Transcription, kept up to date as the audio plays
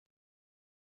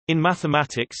In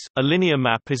mathematics, a linear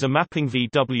map is a mapping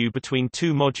VW between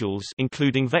two modules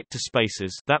including vector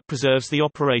spaces that preserves the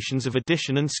operations of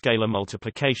addition and scalar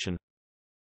multiplication.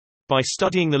 By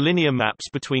studying the linear maps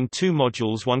between two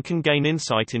modules, one can gain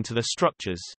insight into their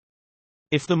structures.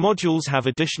 If the modules have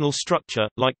additional structure,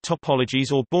 like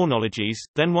topologies or Bornologies,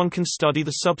 then one can study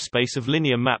the subspace of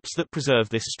linear maps that preserve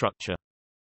this structure.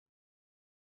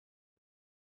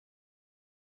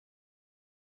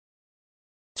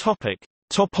 Topic: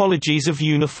 Topologies of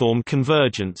uniform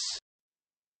convergence.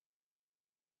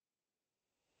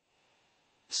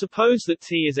 Suppose that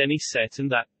T is any set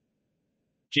and that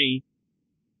G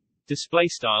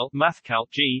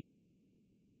 _mathcal G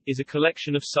is a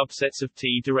collection of subsets of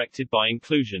T directed by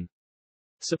inclusion.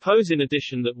 Suppose in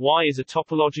addition that Y is a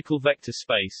topological vector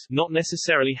space, not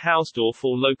necessarily Hausdorff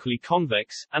or locally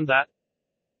convex, and that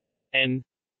N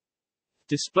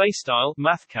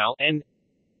 _mathcal N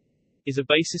is a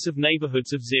basis of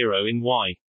neighborhoods of 0 in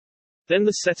Y. Then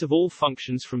the set of all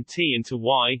functions from T into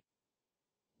Y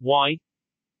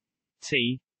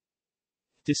T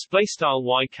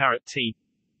y caret T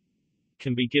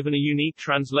can be given a unique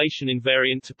translation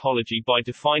invariant topology by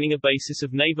defining a basis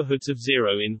of neighborhoods of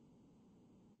 0 in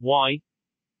Y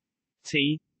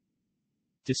T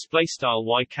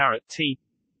y caret T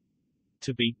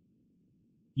to be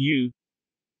U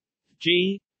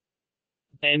G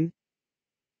N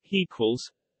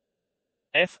equals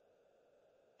F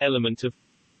element of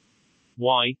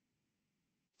Y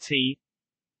T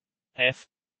F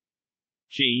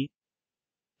G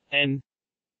N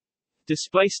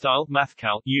display style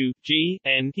mathcal U G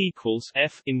N equals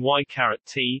F in Y caret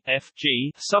T F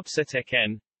G subset ek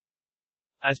N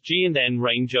as G and N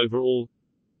range over all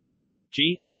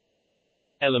G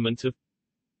element of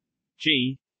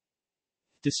G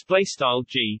display style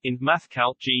G in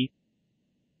mathcal G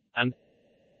and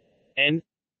N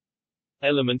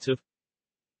element of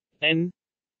N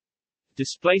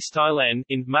display style N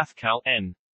in mathcal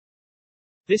N.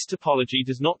 This topology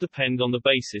does not depend on the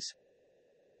basis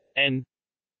N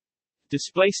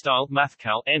display style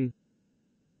mathcal N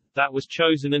that was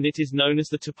chosen, and it is known as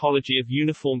the topology of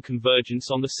uniform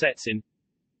convergence on the sets in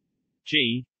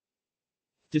G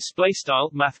display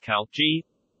style mathcal G,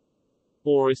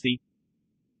 or as the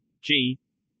G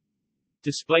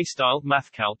display style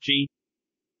mathcal G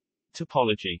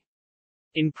topology.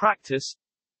 In practice,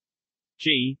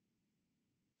 G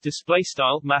display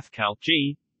style mathcal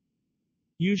G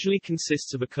usually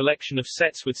consists of a collection of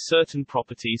sets with certain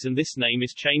properties, and this name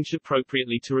is changed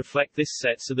appropriately to reflect this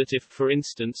set, so that if, for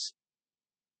instance,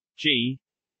 G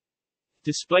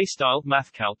display style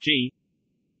mathcal G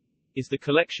is the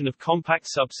collection of compact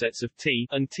subsets of T,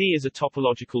 and T is a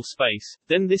topological space,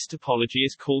 then this topology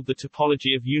is called the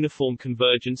topology of uniform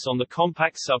convergence on the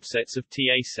compact subsets of T.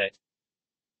 A set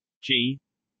G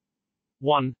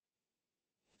 1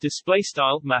 display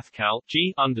style mathcal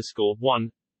G underscore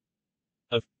 1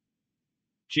 of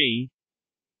G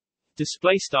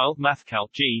display style mathcal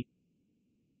G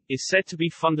is said to be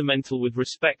fundamental with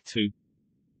respect to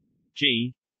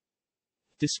G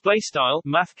display style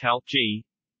mathcal G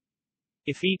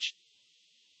if each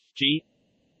G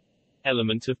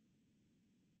element of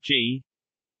G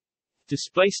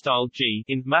display style G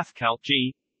in mathcal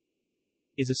G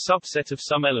is a subset of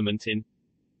some element in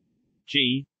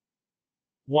G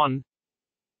 1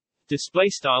 display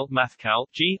style mathcal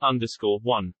G underscore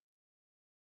 1.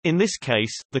 In this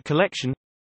case, the collection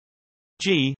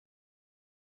G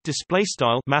display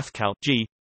style mathcal G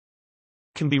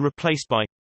can be replaced by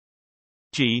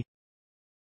G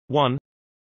 1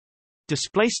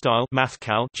 display style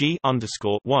mathcal G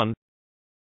underscore 1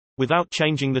 without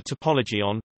changing the topology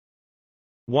on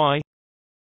Y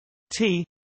T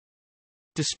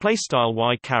display style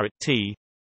Y caret T.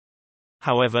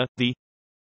 However, the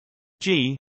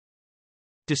G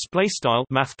display style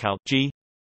mathcal G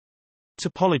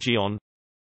topology on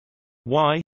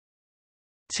Y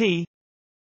T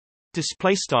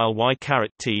display style Y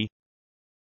caret T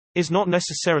is not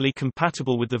necessarily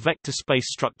compatible with the vector space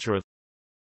structure of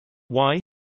Y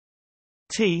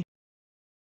T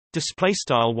display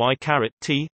style Y caret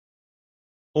T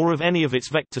or of any of its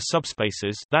vector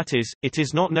subspaces. That is, it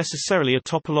is not necessarily a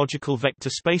topological vector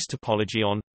space topology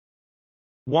on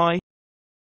Y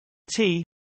T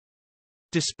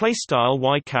display style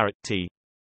Y caret T.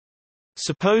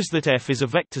 Suppose that F is a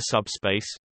vector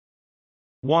subspace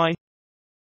Y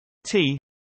T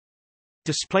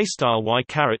display style Y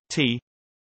caret T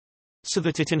so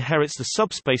that it inherits the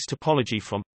subspace topology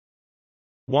from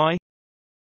Y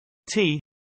T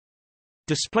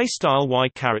display style Y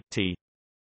caret T.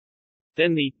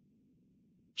 Then the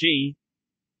G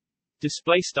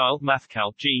display style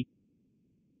mathcal G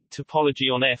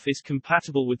topology on F is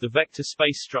compatible with the vector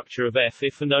space structure of F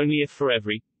if and only if for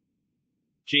every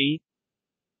G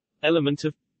element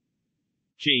of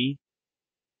G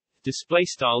display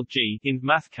style G in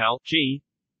mathcal G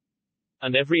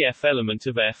and every F element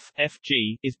of F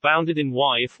Fg is bounded in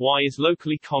Y. If Y is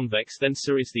locally convex, then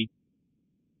so is the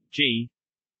G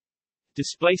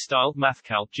display style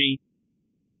mathcal G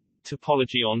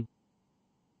topology on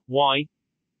Y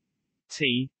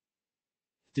T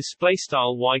display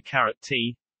style Y caret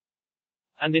T,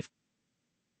 and if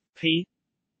P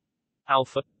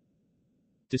alpha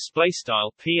display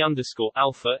style P underscore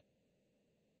alpha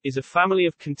is a family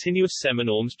of continuous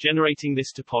seminorms generating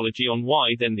this topology on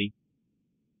Y, then the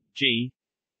G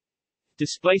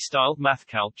display style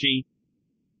mathcal G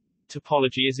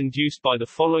topology is induced by the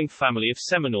following family of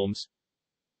seminorms: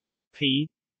 P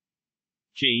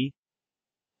G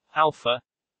alpha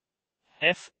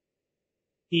F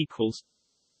equals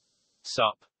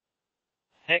sup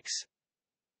X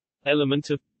element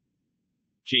of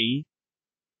G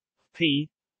P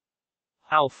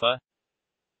alpha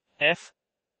F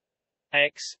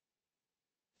X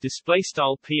display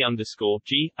style P underscore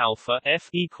G alpha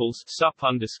F equals sup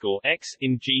underscore X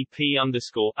in G P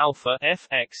underscore alpha F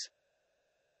X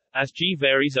as G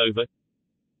varies over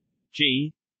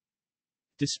G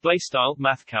display style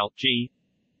mathcal G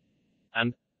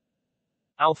and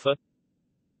alpha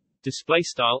display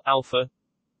style alpha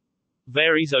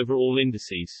varies over all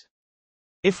indices.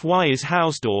 If Y is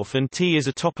Hausdorff and T is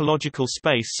a topological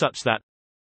space such that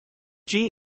G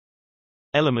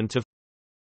element of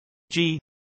G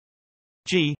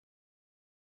G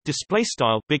display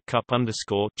style big cup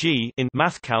underscore G in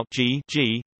mathcal G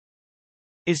G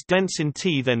is dense in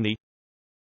T, then the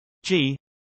G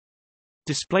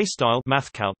display style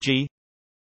mathcal G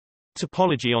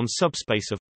topology on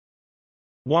subspace of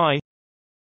Y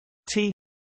T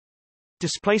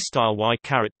display style Y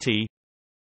caret T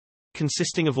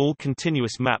consisting of all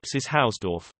continuous maps is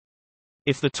Hausdorff.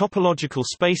 If the topological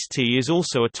space T is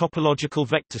also a topological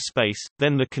vector space,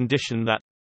 then the condition that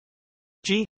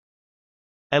G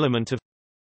element of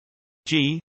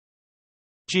G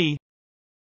G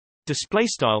display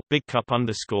style big cup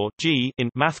underscore G in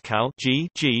mathcal G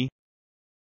G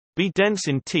be dense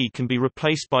in T can be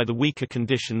replaced by the weaker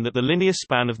condition that the linear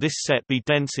span of this set be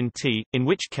dense in T, in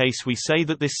which case we say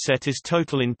that this set is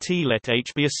total in T. Let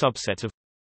H be a subset of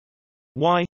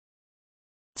Y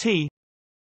T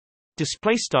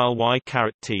display style Y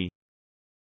caret T.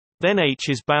 Then H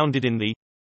is bounded in the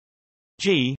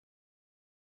G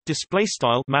display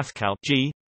style mathcal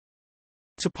G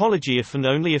topology if and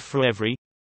only if for every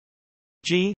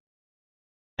G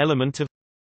element of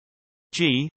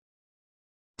G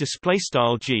display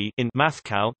style G in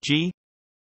mathcal G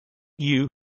U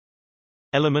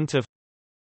element of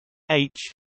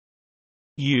H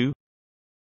U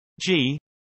G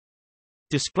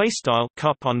display style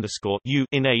cup underscore U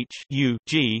in H U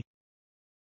G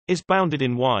is bounded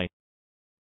in Y.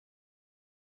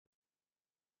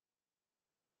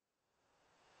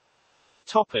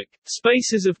 Topic: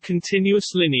 Spaces of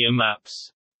continuous linear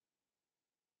maps.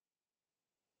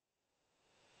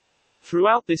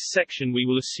 Throughout this section we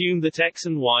will assume that X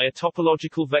and Y are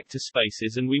topological vector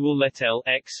spaces, and we will let L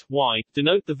X, Y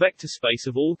denote the vector space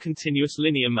of all continuous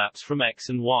linear maps from X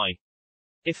and Y.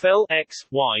 If L X,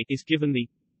 Y is given the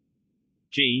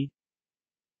G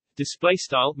display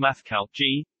style mathcal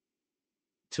G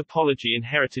topology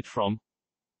inherited from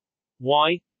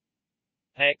Y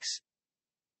X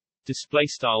display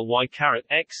style Y caret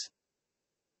X,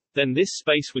 then this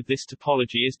space with this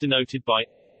topology is denoted by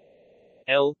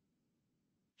L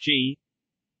G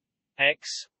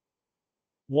X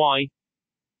Y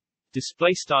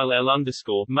display style L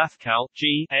underscore mathcal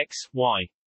G X Y.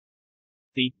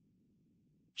 The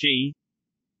G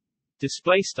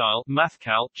display style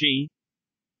mathcal G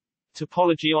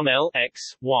topology on L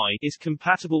X Y is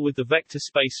compatible with the vector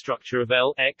space structure of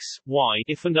L X Y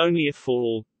if and only if for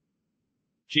all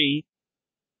G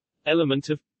element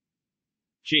of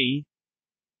G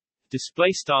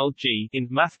display style G in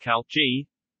mathcal G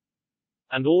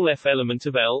and all F element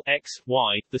of L X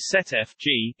Y, the set F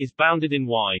G is bounded in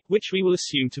Y, which we will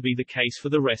assume to be the case for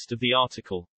the rest of the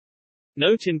article.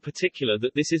 Note in particular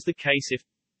that this is the case if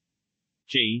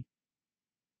G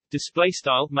display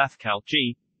style mathcal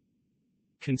G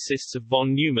consists of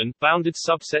von Neumann bounded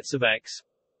subsets of X.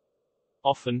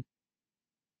 Often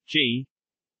G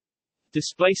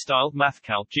display style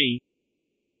mathcal G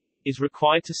is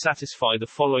required to satisfy the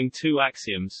following two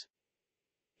axioms.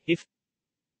 If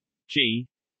G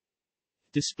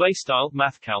display style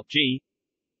mathcal G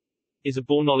is a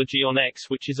Bornology on X,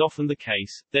 which is often the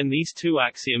case, then these two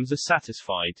axioms are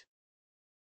satisfied.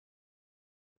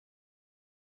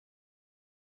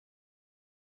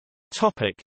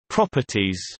 Topic: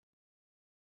 Properties.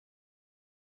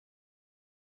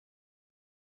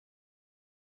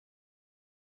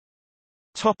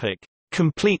 Topic: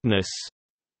 Completeness.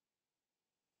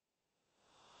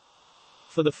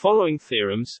 For the following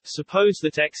theorems, suppose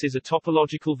that X is a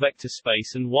topological vector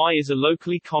space and Y is a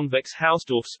locally convex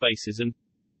Hausdorff spaces and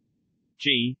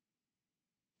G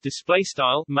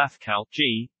 _mathcal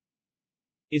G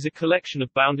is a collection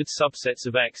of bounded subsets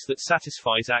of X that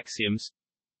satisfies axioms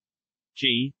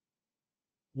G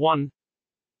 1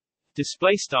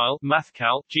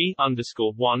 _mathcal G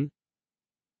 _1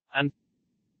 and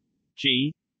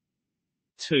G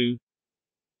 2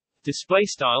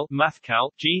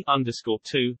 _mathcal G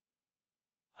 _2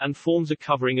 and forms a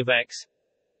covering of X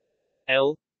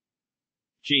L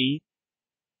G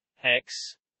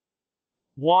X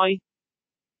Y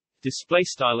L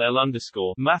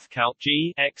 _mathcal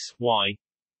G X Y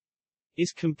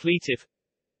is complete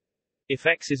if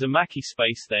X is a Mackey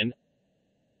space, then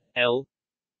L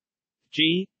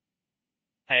G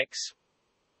X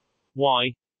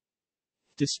Y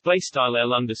L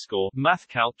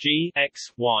 _mathcal G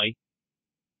X Y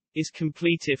is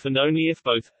complete if and only if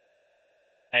both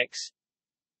X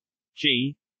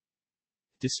G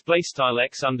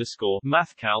X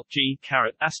 _mathcal G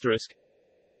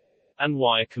 * and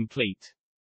Y are complete.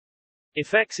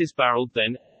 If X is barreled,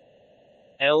 then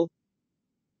L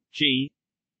G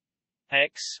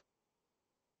X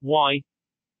Y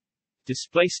L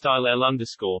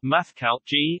 _mathcal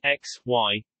G X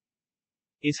Y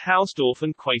is Hausdorff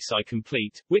and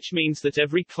quasi-complete, which means that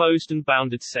every closed and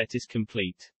bounded set is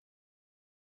complete.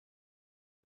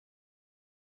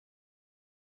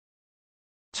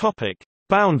 Topic: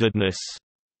 Boundedness.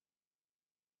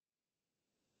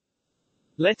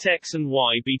 Let X and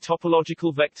Y be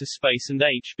topological vector space and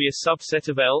H be a subset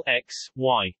of L X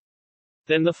Y.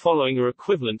 Then the following are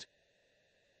equivalent.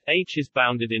 H is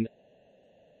bounded in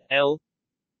L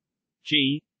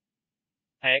G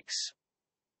X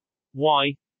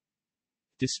Y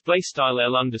L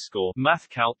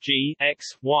 _mathcal G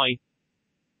X Y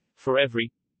for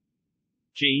every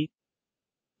G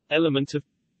element of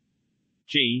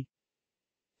G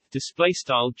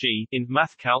G in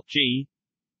mathcal G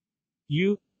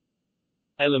U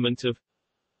element of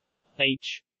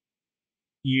H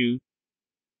U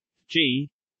G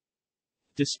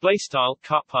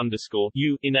cup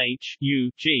U in H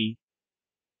U G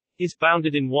is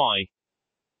bounded in Y.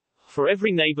 For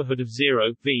every neighborhood of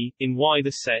 0 V in Y,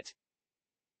 the set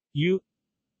U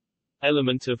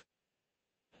element of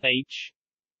H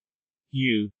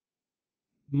U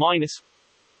minus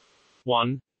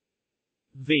 1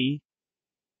 V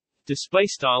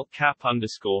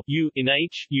U in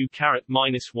H U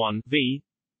minus 1 V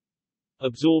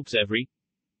absorbs every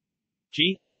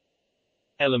G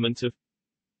element of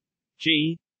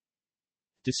G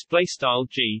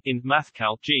G in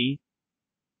mathcal G.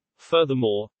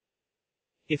 Furthermore,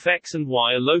 if X and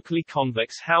Y are locally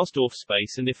convex Hausdorff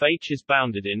space and if H is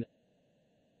bounded in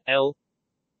L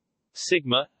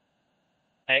sigma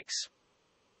X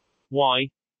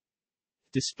Y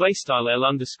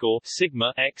L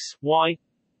sigma X Y,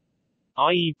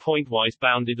 i.e. pointwise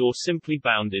bounded or simply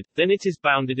bounded, then it is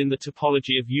bounded in the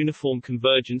topology of uniform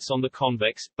convergence on the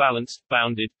convex, balanced,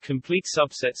 bounded, complete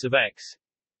subsets of X.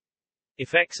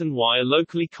 If X and Y are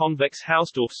locally convex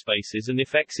Hausdorff spaces and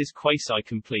if X is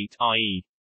quasi-complete, i.e.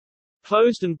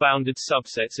 closed and bounded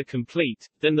subsets are complete,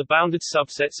 then the bounded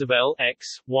subsets of L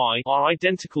X Y are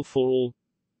identical for all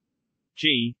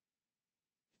G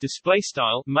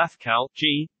mathcal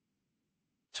G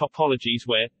topologies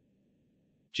where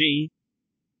G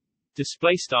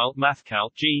mathcal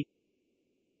G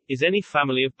is any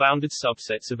family of bounded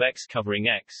subsets of X covering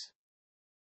X.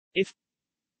 If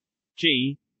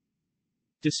G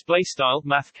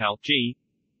mathcal G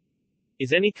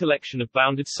is any collection of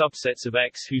bounded subsets of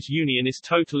X whose union is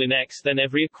total in X, then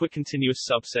every equicontinuous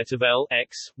subset of L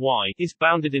X Y is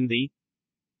bounded in the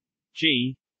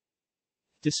G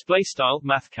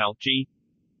mathcal G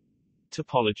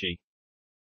topology.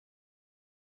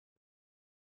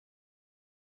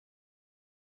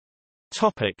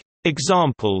 Topic: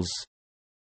 Examples.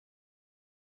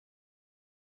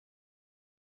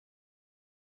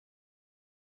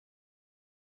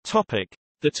 Topic: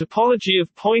 The topology of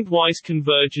pointwise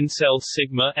convergence L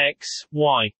sigma X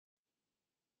Y.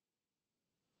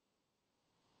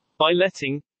 By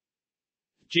letting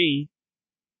G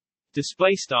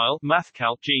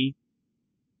mathcal G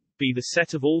be the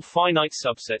set of all finite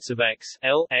subsets of X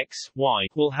L X Y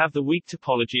will have the weak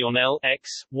topology on L X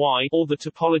Y, or the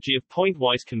topology of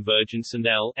pointwise convergence and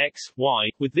L X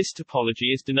Y, with this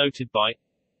topology is denoted by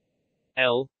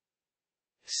L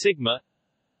sigma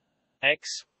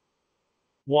x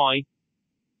y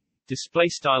display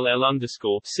style L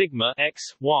underscore sigma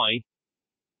x y.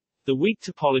 The weak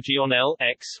topology on L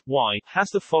x y has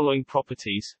the following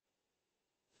properties.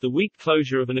 The weak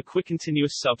closure of an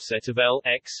equicontinuous subset of L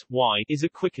x y is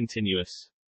equicontinuous.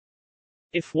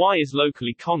 If Y is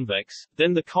locally convex,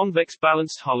 then the convex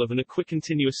balanced hull of an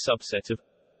equicontinuous subset of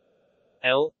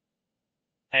L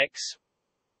x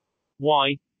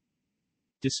y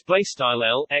display style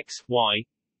L x y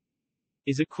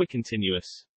is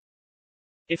equicontinuous.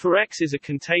 If X is a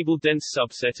contable dense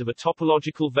subset of a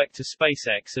topological vector space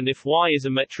X and if Y is a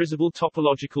metrizable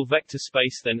topological vector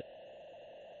space, then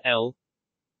L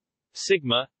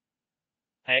sigma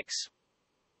x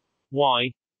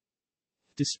y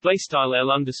display style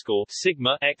L underscore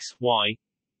sigma x y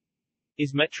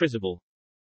is metrizable.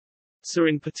 So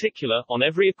in particular, on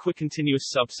every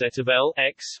equicontinuous subset of L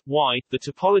x y, the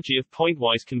topology of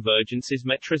pointwise convergence is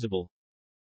metrizable.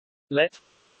 Let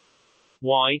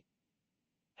y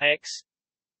x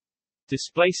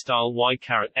display style y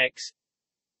caret x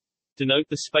denote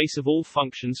the space of all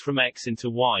functions from x into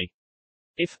y.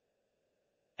 If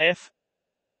f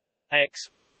x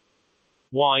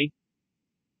y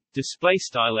display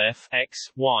style f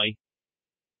x y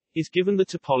is given the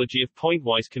topology of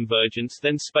pointwise convergence,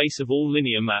 then space of all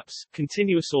linear maps,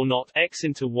 continuous or not, x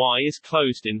into y is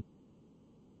closed in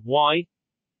y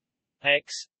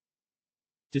x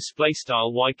display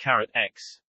style y caret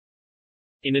x.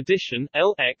 In addition,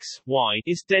 L x y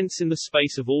is dense in the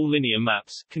space of all linear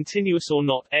maps, continuous or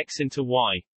not, x into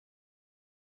y.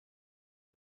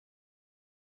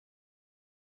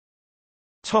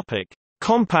 Topic: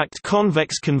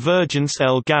 Compact-convex convergence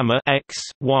L gamma x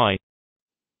y.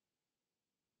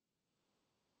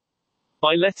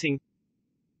 By letting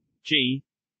G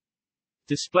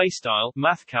display style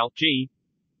mathcal G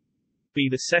be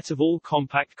the set of all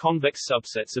compact convex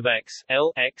subsets of X,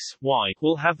 L, X, Y,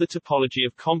 will have the topology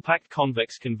of compact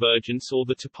convex convergence or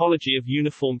the topology of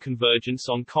uniform convergence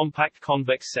on compact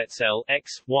convex sets L,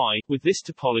 X, Y, with this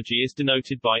topology is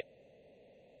denoted by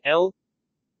L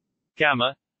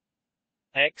gamma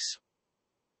X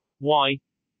Y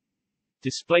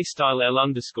display style L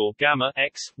underscore gamma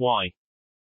X Y.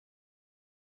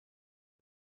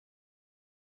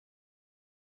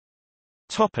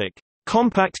 Topic: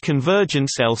 Compact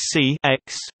convergence LC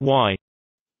x y.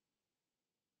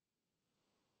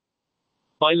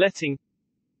 By letting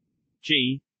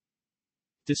G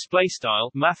display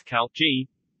style mathcal G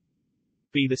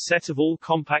be the set of all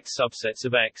compact subsets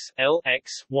of X, L,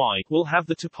 X, Y, will have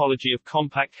the topology of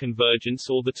compact convergence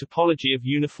or the topology of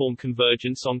uniform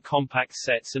convergence on compact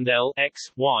sets and L,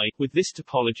 X, Y, with this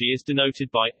topology is denoted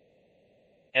by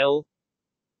L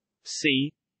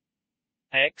C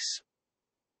X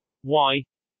Y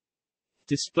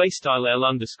display style L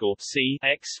underscore C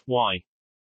X Y.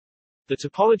 The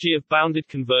topology of bounded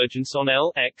convergence on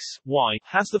L X Y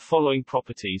has the following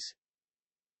properties.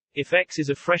 If X is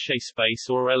a Frechet space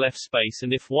or LF space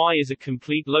and if Y is a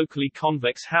complete locally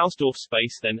convex Hausdorff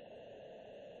space, then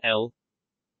L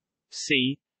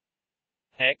C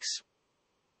X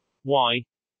Y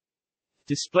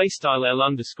display style L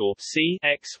underscore C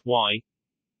X Y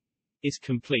is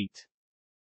complete.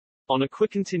 On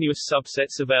equicontinuous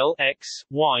subsets of L, X,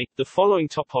 Y, the following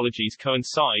topologies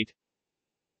coincide.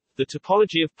 The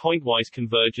topology of pointwise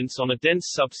convergence on a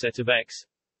dense subset of X.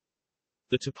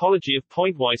 The topology of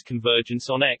pointwise convergence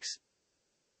on X.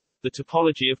 The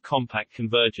topology of compact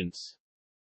convergence.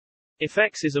 If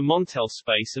X is a Montel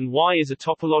space and Y is a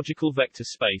topological vector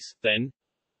space, then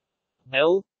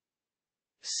L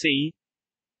C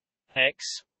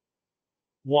X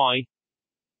Y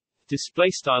display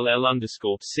style L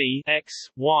underscore C X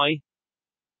Y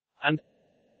and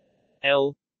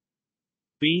L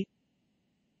B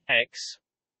X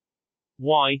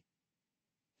Y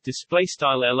display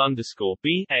style L underscore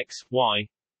B X Y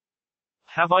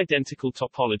have identical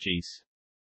topologies.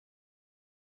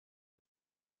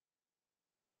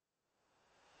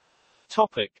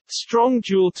 Topic: Strong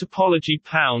dual topology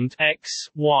pound X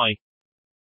Y.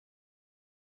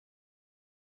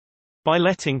 By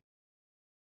letting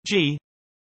G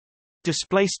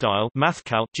display style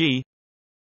mathcal G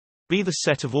be the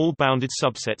set of all bounded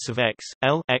subsets of X,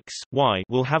 L, X, Y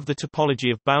will have the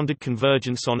topology of bounded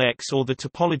convergence on X or the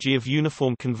topology of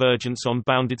uniform convergence on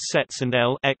bounded sets and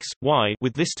L, X, Y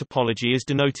with this topology is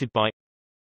denoted by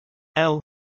L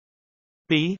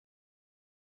B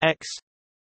X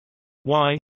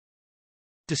Y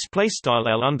display style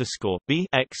L underscore B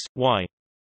X Y.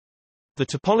 The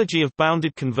topology of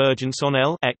bounded convergence on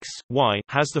L, X, Y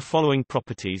has the following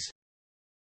properties.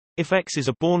 If X is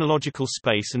a Born-logical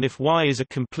space and if Y is a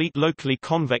complete locally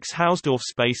convex Hausdorff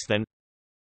space, then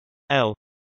L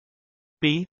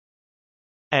B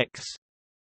X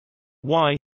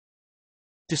Y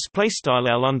display style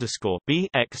L underscore B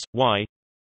X Y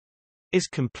is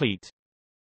complete.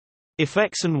 If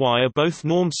X and Y are both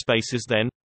norm spaces, then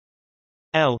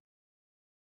L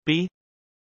B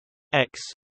X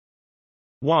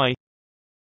Y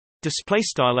display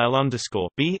style L underscore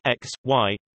B X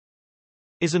Y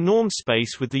is a norm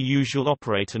space with the usual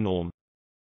operator norm.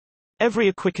 Every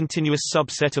equicontinuous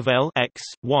subset of L X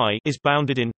Y is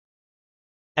bounded in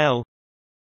L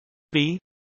B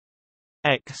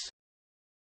X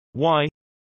Y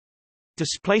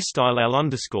display style L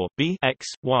underscore B X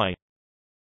Y.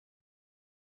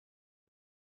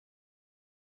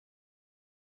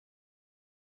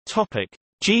 Topic: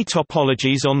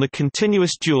 G-topologies on the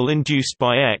continuous dual induced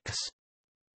by X.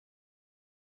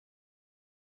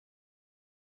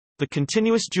 The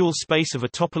continuous dual space of a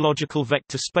topological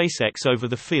vector space X over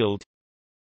the field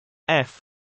F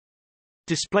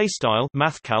display style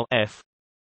mathcal F,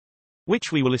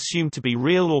 which we will assume to be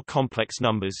real or complex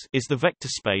numbers, is the vector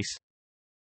space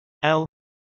L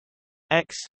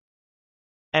X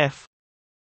F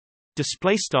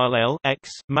display style L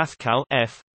X mathcal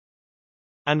F,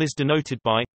 and is denoted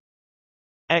by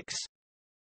X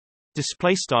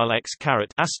display style X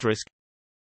caret asterisk,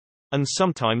 and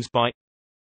sometimes by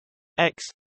X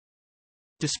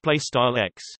display style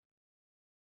X.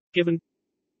 Given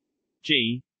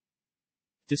G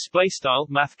display style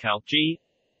mathcal G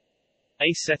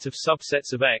a set of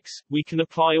subsets of X, we can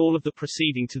apply all of the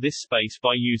preceding to this space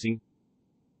by using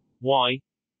Y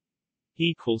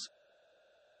equals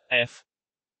F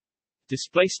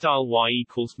display style Y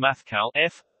equals mathcal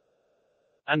F,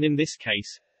 and in this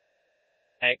case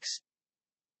X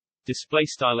display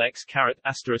style X caret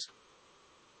asterisk.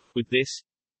 With this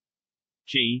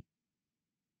G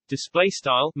display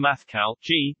style mathcal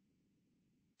G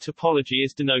topology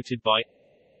is denoted by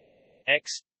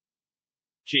X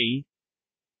G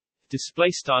display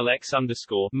style X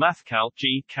underscore mathcal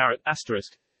G caret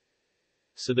asterisk,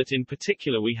 so that in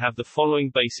particular we have the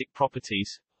following basic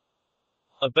properties: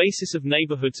 a basis of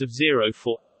neighborhoods of 0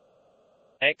 for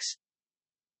X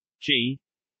G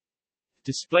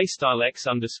display style X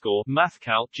underscore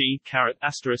mathcal G caret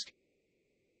asterisk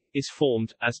is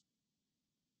formed as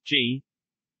G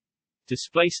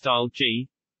display style G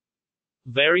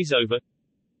varies over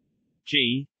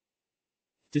G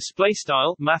display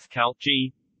style mathcal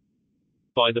G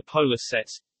by the polar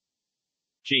sets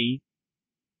G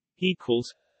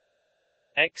equals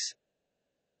X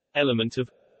element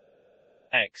of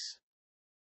X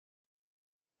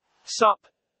sup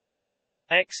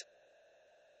X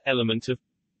element of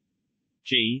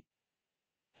G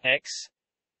X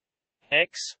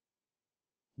X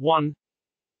 1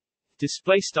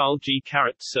 display style G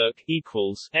caret circ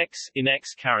equals X in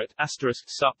X caret asterisk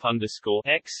sup underscore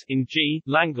X in G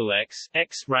Langle X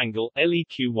X wrangle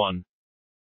LEQ1.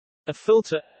 A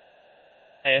filter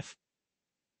F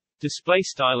display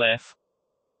style F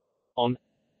on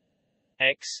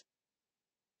X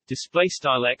display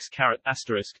style X caret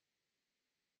asterisk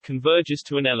converges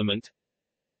to an element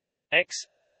X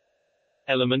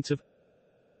element of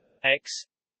X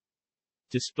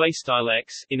display style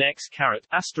X in X caret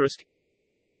asterisk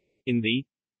in the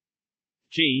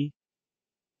G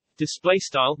display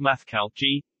style mathcal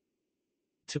G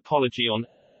topology on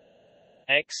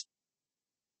X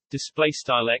display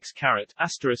style X caret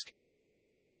asterisk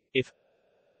if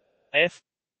F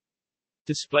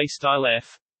display style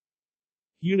F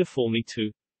uniformly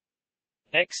to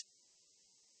X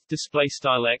display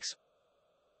style X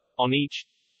on each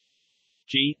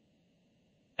G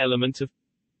element of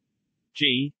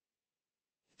G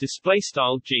display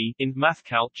style G in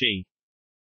mathcal G.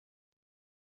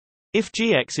 If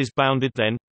Gx is bounded,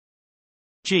 then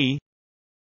G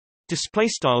display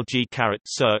style G caret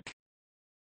circ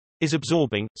is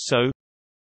absorbing, so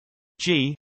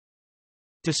G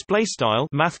display style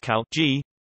mathcal G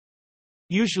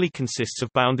usually consists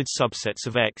of bounded subsets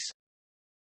of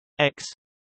X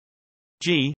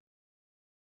G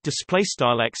display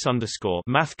style X underscore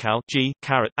mathcal G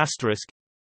caret asterisk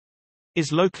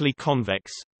is locally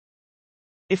convex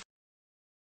if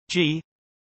G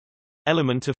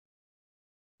element of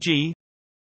G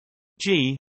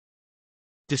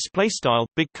display style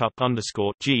big cup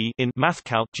underscore G in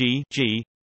mathcal G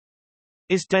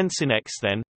is dense in X,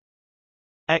 then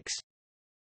X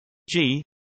G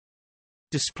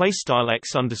display style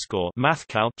X underscore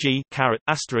mathcal G caret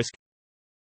asterisk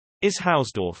is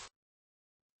Hausdorff.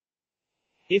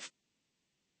 If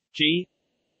G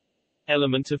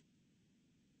element of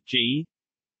G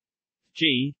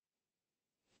G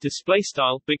display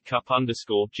style big cup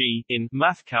underscore G in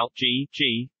mathcal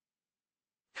G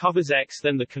covers X,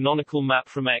 then the canonical map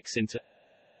from X into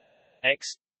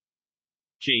X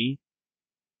G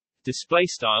display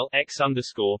style X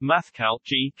underscore mathcal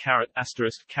G caret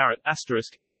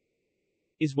asterisk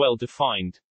is well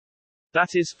defined. That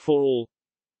is, for all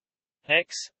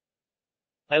X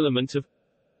element of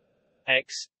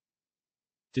X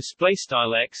display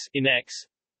style X in X,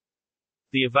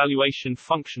 the evaluation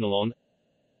functional on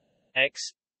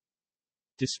X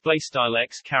display style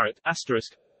X caret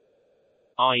asterisk,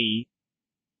 i.e.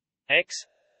 X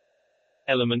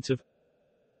element of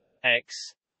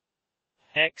X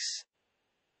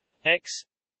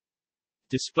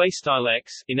display style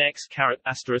X in X caret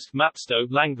asterisk mapsto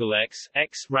Langle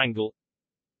X wrangle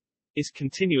is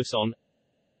continuous on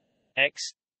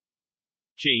X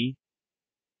G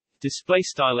display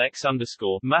style X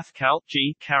underscore mathcal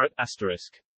G caret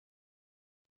asterisk.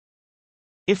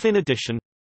 If in addition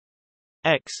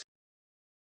X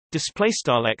display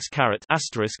style X caret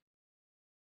asterisk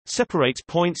separates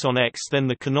points on X, then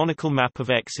the canonical map of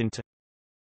X into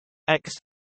X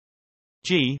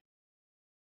G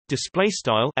display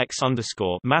style X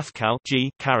underscore mathcal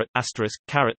G caret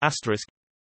asterisk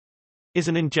is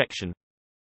an injection.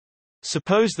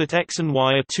 Suppose that X and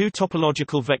Y are two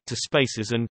topological vector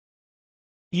spaces and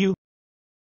U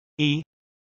E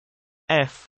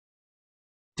F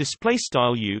display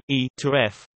style U E to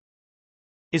F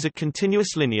is a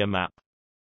continuous linear map.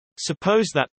 Suppose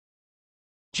that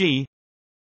G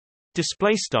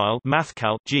display style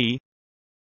mathcal G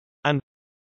and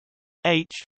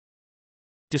H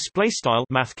display style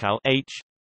mathcal H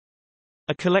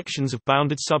are collections of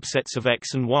bounded subsets of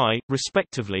X and Y,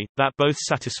 respectively, that both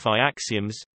satisfy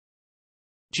axioms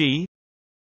G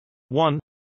 1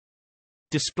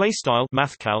 display style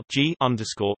mathcal G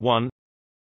underscore 1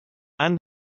 and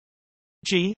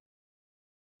G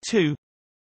 2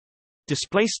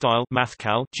 display style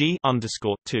mathcal G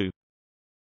underscore 2.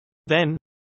 Then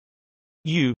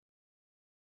U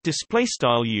display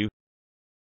style U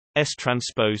S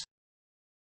transpose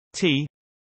T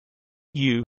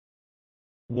U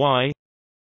Y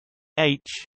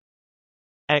H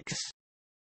X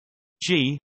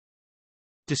G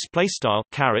display style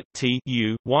caret T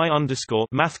U Y underscore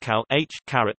mathcal H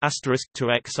caret asterisk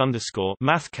to X underscore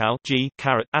mathcal G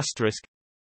caret asterisk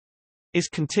is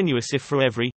continuous if for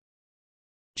every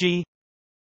G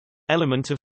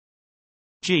element of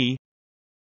G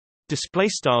display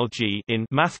style G in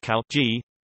mathcal G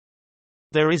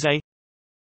there is a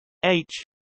H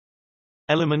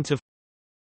element of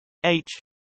H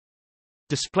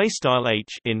display style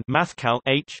H in mathcal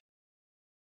H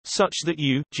such that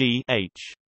U G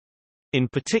H in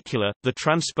particular the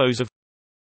transpose of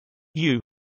U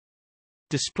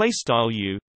display style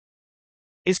U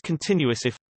is continuous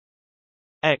if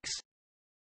X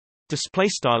display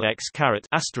style X caret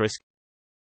asterisk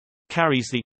carries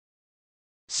the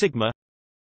sigma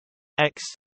X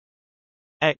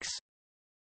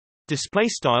display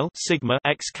style sigma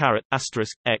X caret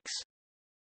asterisk X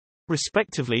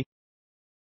respectively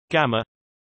gamma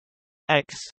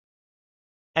X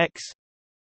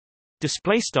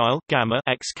display style gamma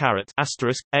X caret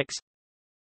asterisk X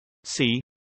C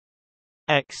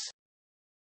X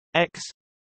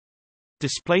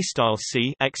display style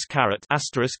C X caret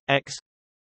asterisk X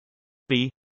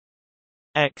B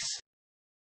X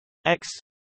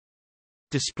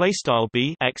display style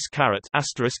B X caret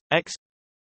asterisk X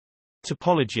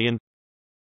topology and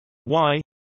Y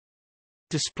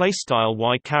display style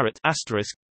Y caret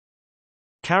asterisk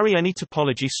carry any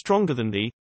topology stronger than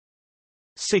the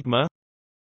sigma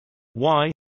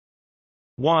Y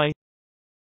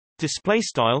display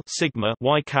style sigma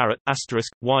Y caret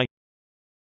asterisk Y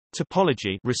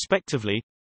topology respectively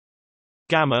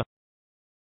gamma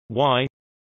Y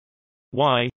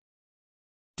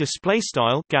display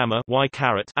style gamma Y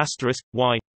caret asterisk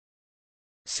Y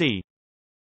C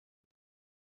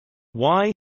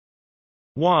Y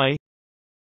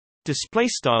display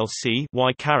style C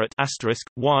Y caret asterisk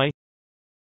Y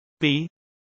B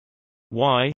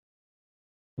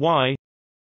Y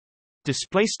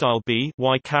display style B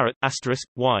Y caret asterisk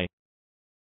Y.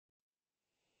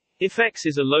 If X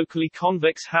is a locally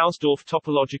convex Hausdorff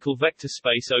topological vector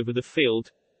space over the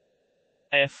field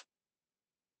F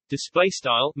display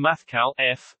style mathcal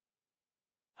F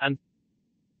and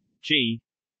G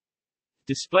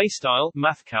display style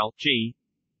mathcal G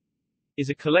is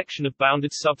a collection of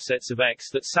bounded subsets of X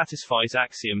that satisfies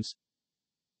axioms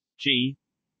G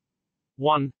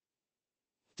 1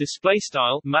 display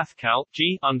style mathcal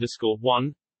G underscore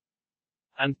 1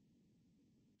 and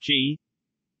G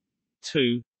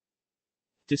 2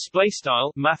 display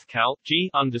style mathcal G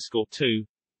underscore 2,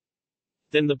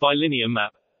 then the bilinear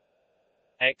map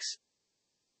X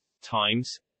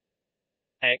times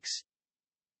X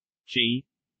G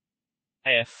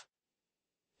F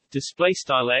display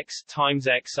style X times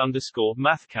X underscore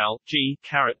mathcal G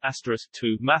caret asterisk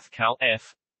 2 mathcal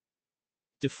F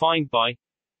defined by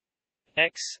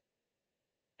X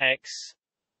X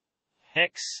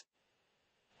X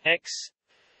X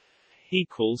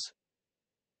equals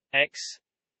X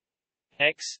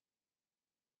X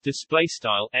display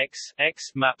style X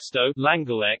X mapsto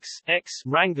Langle X X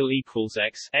wrangle equals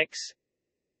X X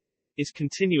is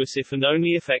continuous if and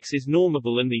only if X is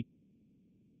normable and the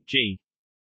G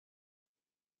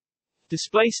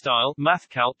display style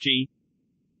mathcal G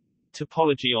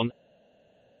topology on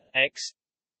X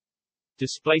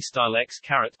display style X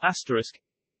caret asterisk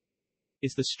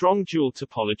is the strong dual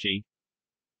topology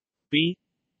B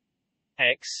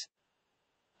X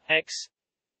X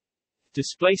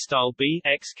display style B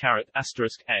X caret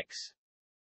asterisk X.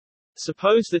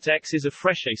 Suppose that X is a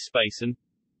Frechet space and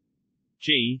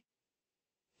G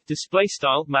display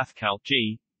style mathcal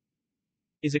G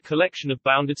is a collection of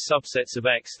bounded subsets of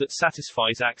X that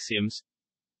satisfies axioms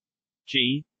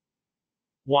G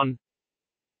 1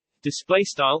 display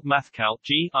style mathcal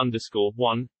G underscore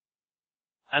 1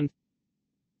 and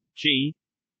G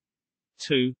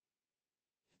 2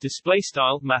 display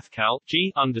style mathcal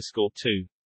G underscore 2.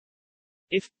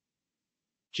 If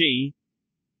G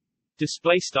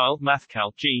display style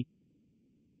mathcal G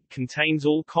contains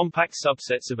all compact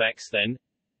subsets of X, then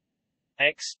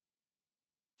X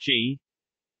G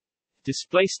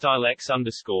display style X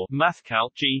underscore mathcal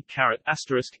G caret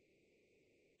asterisk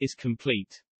is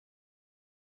complete.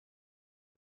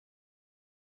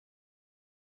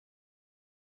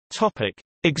 Topic: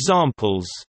 Examples.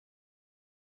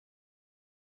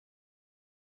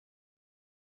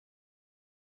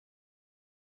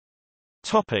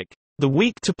 Topic: the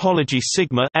weak topology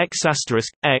sigma x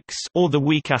asterisk x or the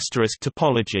weak asterisk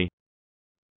topology.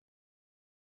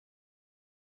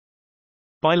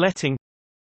 By letting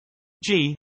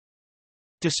G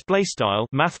display style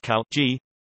mathcal G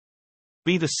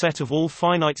be the set of all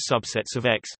finite subsets of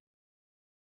X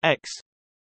X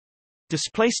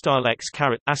display style X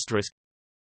caret asterisk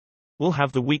will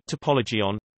have the weak topology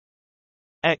on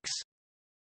X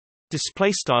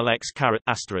display style X caret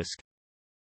asterisk,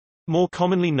 more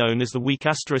commonly known as the weak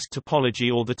asterisk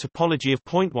topology or the topology of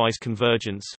pointwise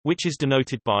convergence, which is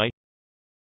denoted by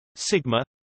sigma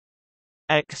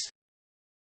X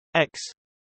X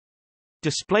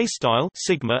display style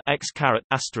sigma X caret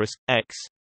asterisk X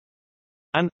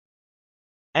and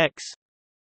X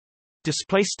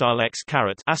display style X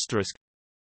caret asterisk,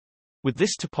 with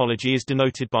this topology is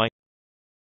denoted by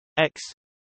X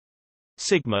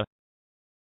sigma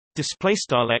display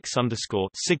style X underscore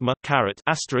sigma caret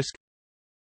asterisk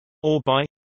or by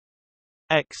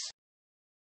X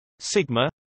sigma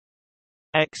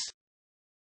X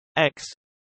X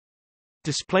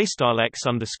display style X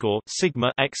underscore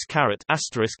sigma X caret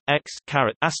asterisk X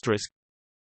caret asterisk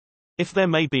if there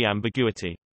may be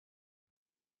ambiguity.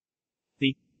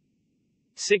 The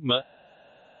sigma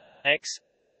X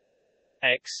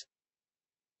X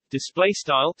display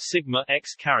style sigma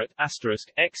X caret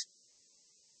asterisk X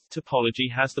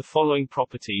topology has the following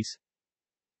properties.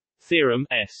 Theorem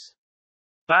S.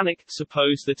 Banach,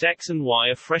 suppose that X and Y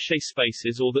are Frechet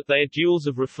spaces or that they are duals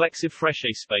of reflexive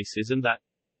Frechet spaces and that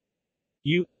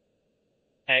U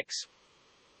X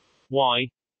Y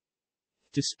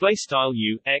display style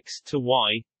U X to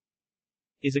Y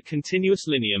is a continuous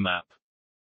linear map.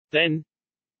 Then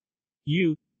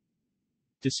U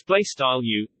display style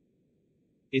U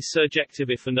is surjective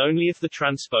if and only if the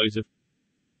transpose of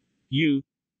U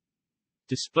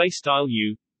display style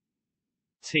U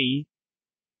T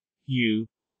U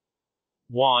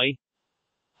Y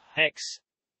X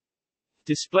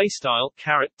display style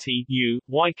caret T U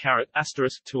Y caret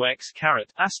asterisk to X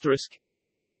caret asterisk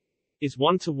is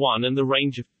 1-to-1 and the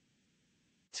range of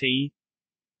T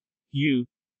U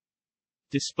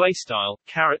display style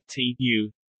caret T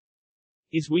U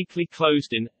is weakly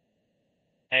closed in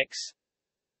X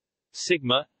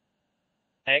sigma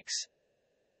X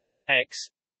X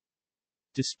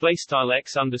display style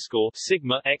X underscore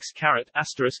sigma X caret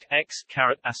asterisk X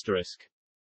caret asterisk.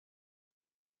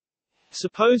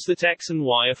 Suppose that X and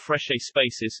Y are Frechet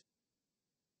spaces.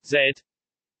 Z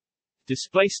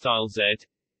display style Z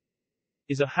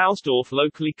is a Hausdorff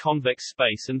locally convex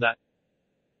space and that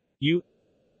U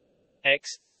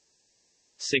X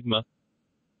sigma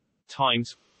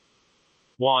times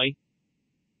Y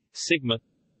sigma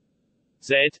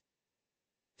Z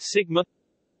sigma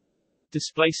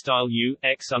display style U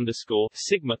X underscore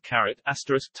sigma caret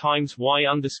asterisk times Y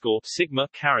underscore sigma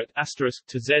caret asterisk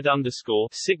to Z underscore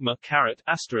sigma caret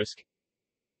asterisk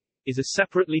is a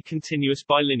separately continuous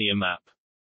bilinear map.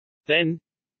 Then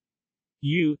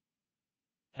U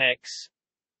X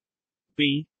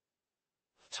B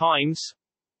times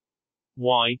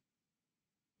Y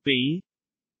B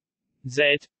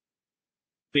Z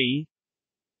B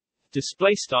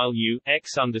display style U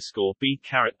X underscore B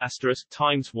caret asterisk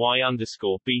times Y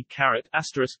underscore B caret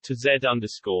asterisk to Z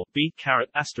underscore B caret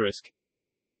asterisk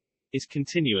is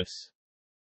continuous.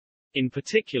 In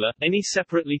particular, any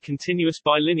separately continuous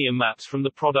bilinear maps from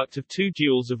the product of two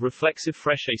duals of reflexive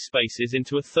Frechet spaces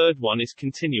into a third one is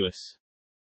continuous.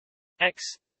 X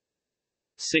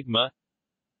sigma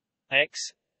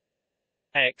X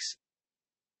X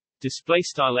display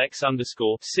style X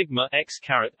underscore sigma X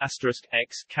caret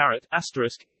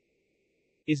asterisk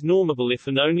is normable if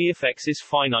and only if X is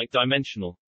finite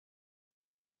dimensional.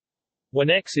 When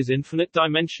X is infinite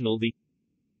dimensional, the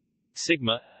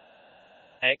sigma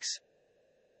X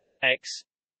X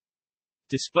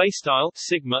display style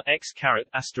sigma X caret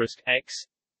asterisk X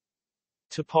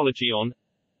topology on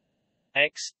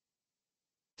X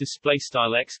display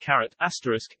style X caret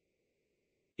asterisk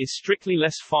is strictly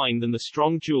less fine than the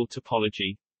strong dual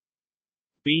topology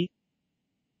B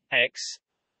X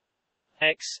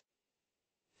X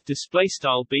display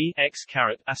style B X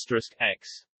caret asterisk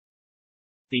X.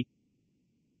 The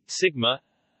sigma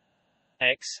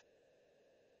X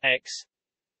X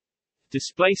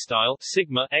display style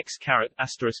sigma X caret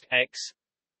asterisk X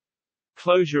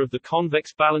closure of the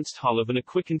convex balanced hull of an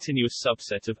equicontinuous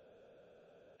subset of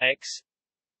X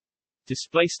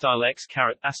display style X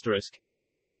caret asterisk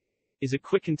is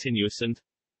equicontinuous, and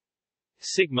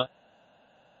sigma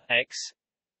X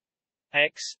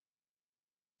X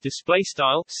display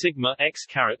style sigma X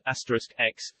caret asterisk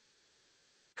X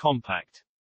compact.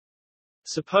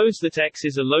 Suppose that X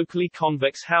is a locally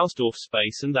convex Hausdorff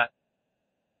space and that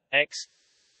X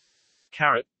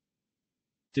caret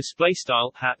display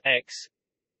style hat X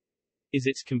is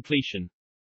its completion.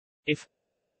 If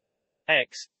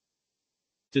X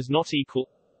does not equal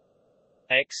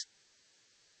X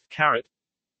caret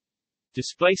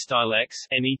display style X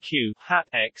neq hat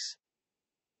X,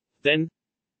 then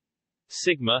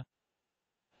sigma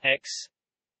X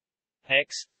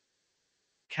X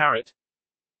caret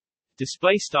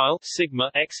display style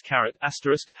sigma X caret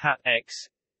asterisk hat X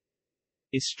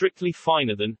is strictly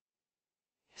finer than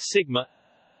sigma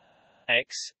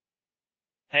X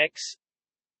X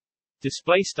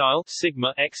display style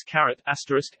sigma X caret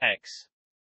asterisk X.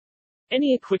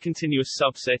 Any equicontinuous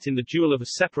subset in the dual of a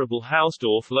separable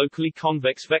Hausdorff locally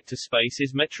convex vector space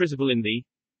is metrizable in the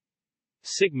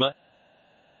sigma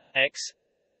X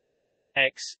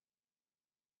X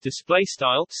display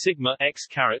style sigma X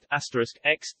caret asterisk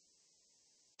X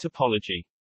topology.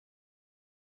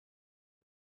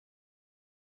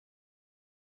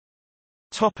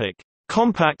 Topic: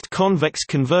 Compact convex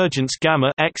convergence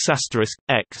gamma X asterisk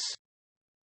X.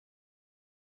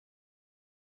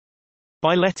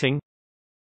 By letting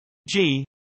G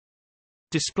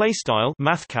display style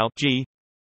mathcal G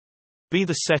be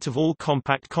the set of all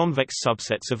compact convex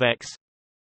subsets of X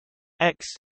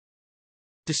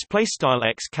display style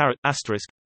X caret asterisk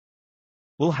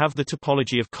will have the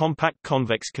topology of compact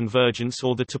convex convergence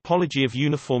or the topology of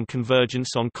uniform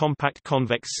convergence on compact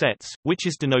convex sets, which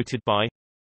is denoted by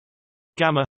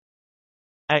gamma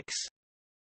X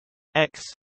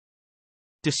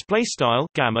display style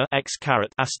gamma X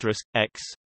caret asterisk X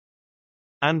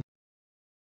and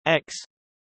X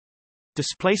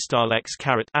display style X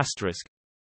caret asterisk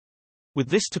with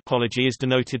this topology is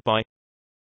denoted by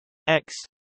X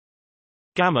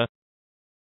gamma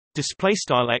display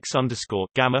style X underscore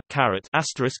gamma caret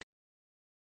asterisk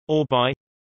or by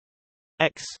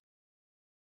X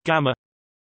gamma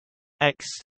X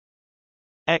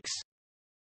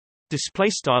display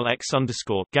style X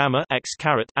underscore gamma X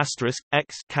caret asterisk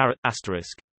X caret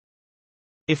asterisk.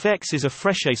 If X is a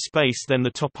Frechet space, then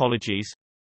the topologies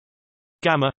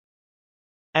gamma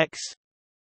X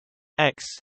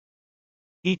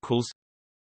equals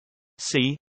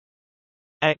C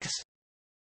X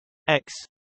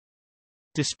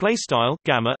display style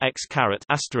gamma X caret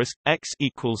asterisk X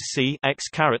equals C X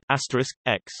caret asterisk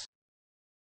X.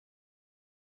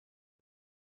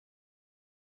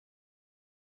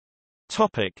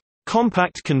 Topic: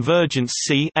 Compact convergence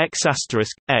C X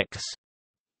asterisk X.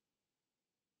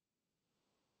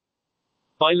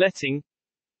 By letting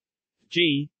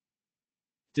G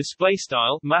display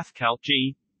style mathcal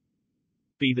G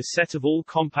be the set of all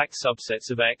compact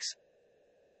subsets of X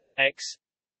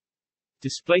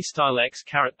display style x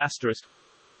caret asterisk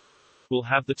will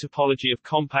have the topology of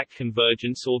compact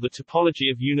convergence or the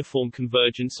topology of uniform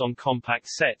convergence on compact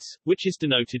sets, which is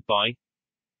denoted by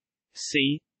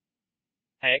C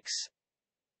x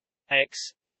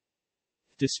x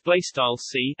display style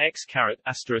C x caret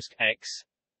asterisk x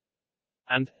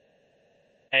and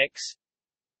x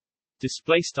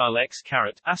display style x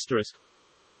caret asterisk.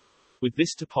 With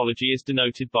this topology is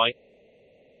denoted by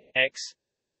x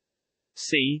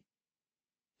C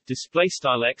display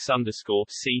style x underscore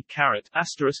C caret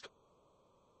asterisk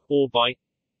or by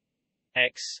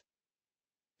x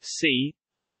C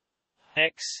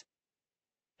x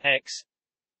x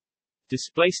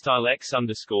display style x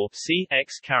underscore C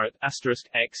x caret asterisk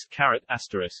x caret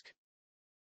asterisk.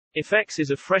 If X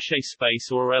is a Frechet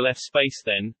space or LF space,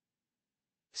 then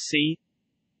C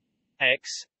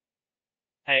x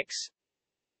x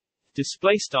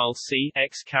display style C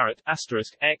x caret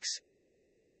asterisk x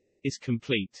is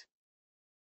complete.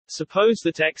 Suppose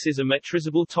that X is a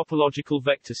metrizable topological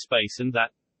vector space and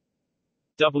that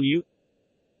W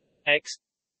X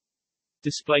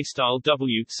display style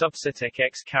W subset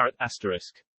x caret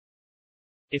asterisk.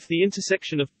 If the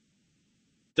intersection of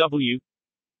W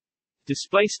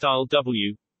display style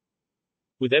W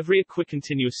with every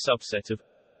equicontinuous subset of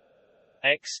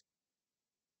X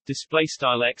display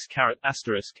style x caret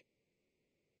asterisk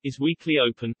is weakly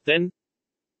open, then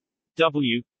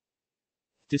W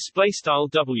display style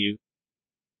W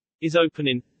is open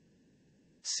in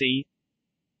C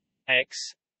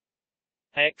x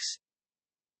x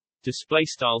display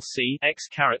style C x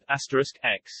caret asterisk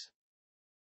x.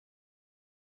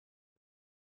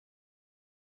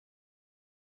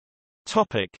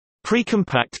 Topic: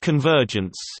 Precompact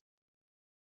convergence.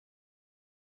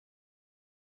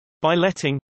 By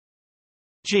letting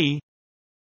G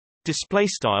display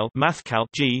style mathcal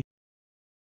G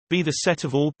be the set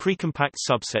of all precompact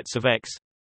subsets of X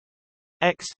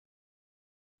X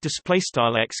display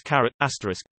style x caret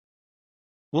asterisk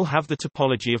will have the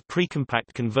topology of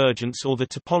precompact convergence or the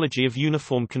topology of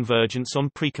uniform convergence on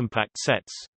precompact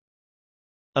sets.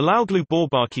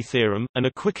 Alaoglu-Bourbaki theorem, an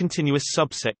equicontinuous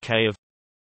subset K of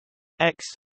X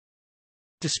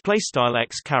display style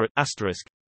x caret asterisk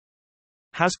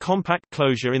has compact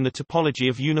closure in the topology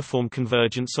of uniform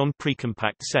convergence on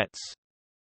precompact sets.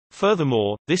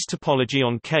 Furthermore, this topology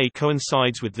on K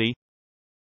coincides with the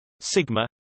sigma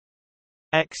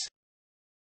x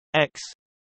x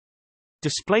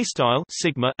display style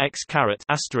sigma x caret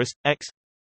asterisk x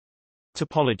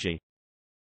topology.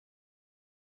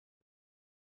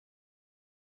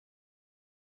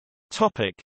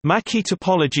 Topic: Mackey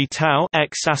topology tau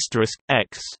x asterisk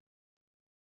x.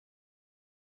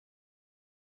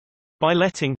 By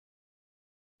letting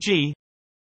G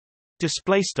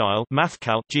display style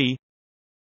mathcal G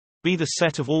be the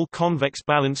set of all convex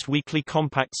balanced weakly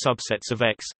compact subsets of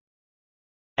X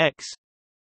X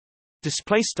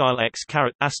display style x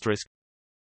caret asterisk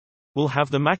will have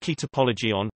the Mackey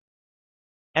topology on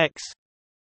X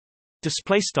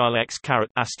display style x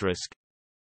caret asterisk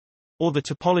or the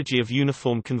topology of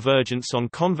uniform convergence on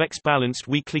convex balanced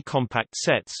weakly compact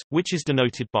sets, which is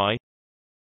denoted by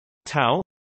tau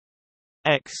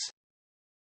x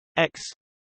x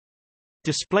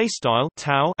display style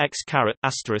tau x caret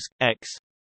asterisk x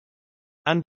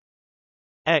and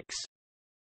x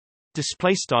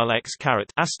display style x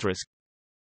caret asterisk.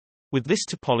 With this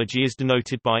topology is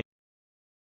denoted by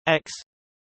x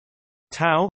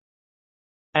tau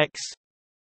x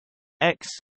x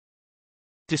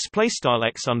display style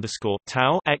x underscore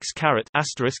tau x caret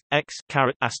asterisk x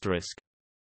caret asterisk.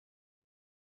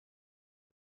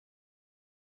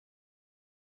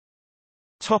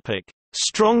 Topic: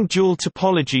 Strong dual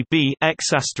topology B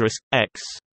x asterisk x.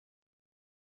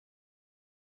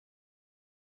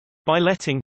 By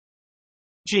letting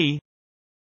G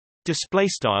display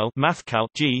style mathcal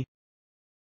G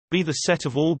be the set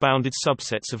of all bounded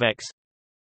subsets of X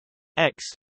X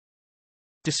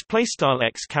display style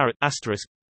x caret asterisk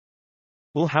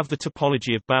will have the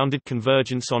topology of bounded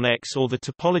convergence on X or the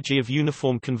topology of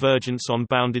uniform convergence on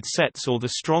bounded sets or the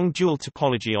strong dual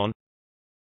topology on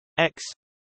X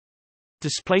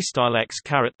display style x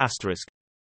caret asterisk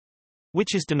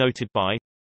which is denoted by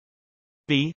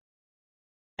B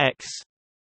x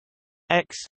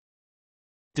x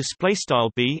display style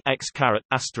B x caret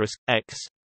asterisk x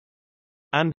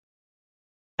and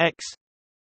x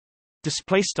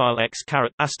display style x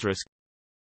caret asterisk.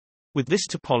 With this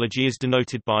topology is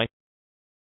denoted by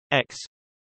x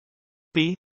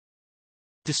B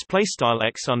display style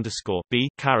x underscore B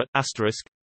caret asterisk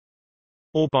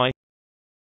or by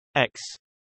x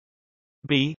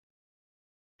B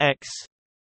x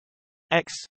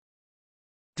x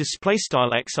display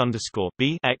style x underscore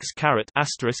b x caret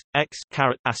asterisk x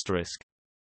caret asterisk.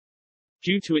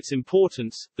 Due to its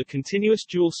importance, the continuous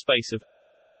dual space of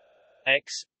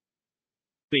x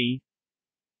b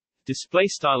display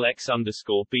style x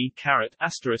underscore b caret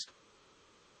asterisk,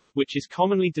 which is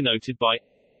commonly denoted by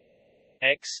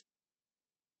x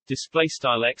display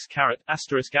style x caret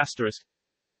asterisk asterisk,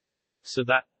 so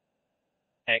that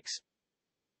x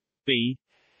b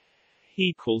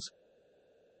equals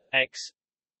x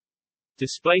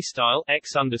display style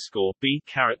x underscore b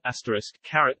caret asterisk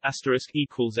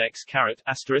equals x caret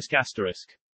asterisk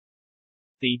asterisk.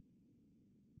 The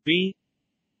b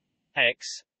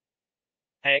x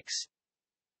x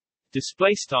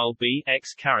display style b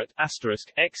x caret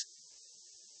asterisk x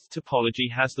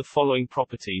topology has the following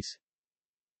properties.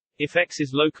 If x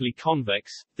is locally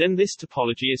convex, then this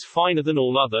topology is finer than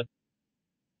all other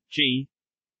G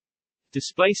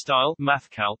display style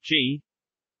mathcal G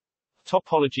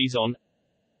topologies on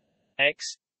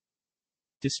x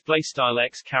display style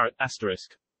x caret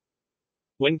asterisk.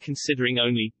 When considering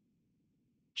only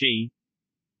G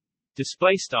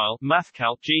display style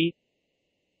mathcal G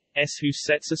S whose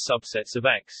sets are subsets of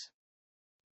X.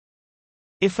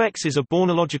 If X is a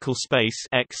Bornological space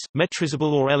X,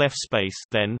 metrizable or LF space,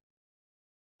 then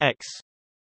X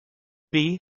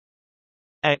B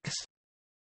X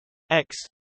X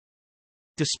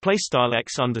display style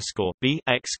X underscore B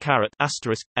X caret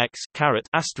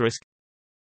asterisk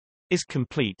is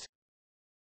complete.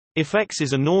 If X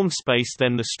is a norm space,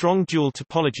 then the strong dual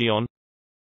topology on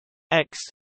X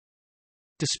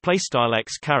display style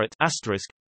X caret asterisk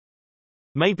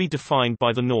may be defined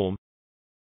by the norm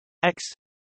X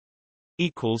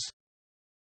equals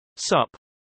sup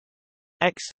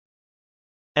X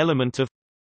element of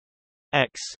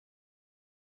X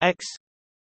X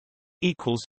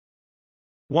equals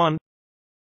 1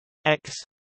 X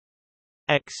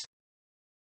X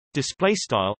display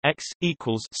style X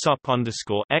equals sup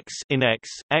underscore X in X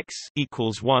X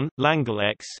equals 1 Langle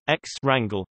X X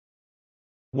wrangle,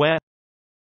 where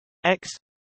X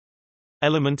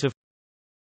element of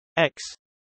X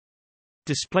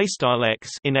display style X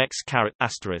in X caret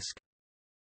asterisk.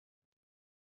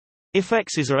 If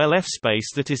X is a LF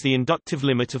space that is the inductive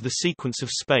limit of the sequence of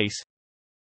space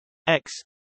X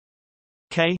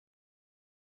K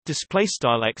display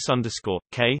style X underscore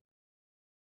K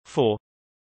for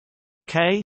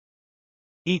K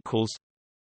equals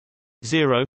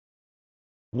 0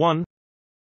 1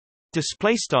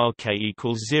 display style K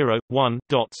equals 0 1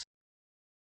 dots,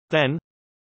 then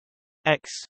X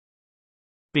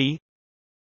B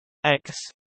X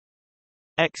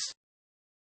X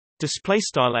display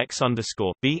style X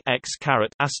underscore B X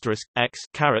caret asterisk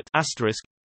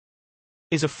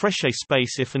is a Frechet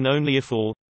space if and only if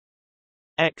all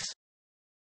X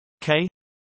K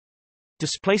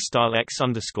display style X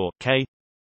underscore K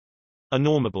are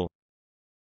normable.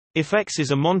 If X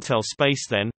is a Montel space,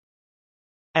 then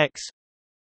X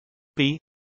B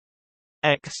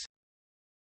X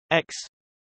X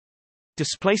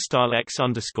display style X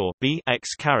underscore B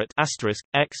X caret asterisk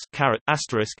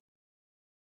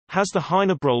has the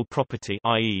Heine-Brohl property,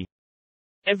 i.e.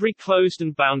 every closed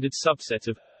and bounded subset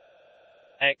of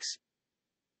X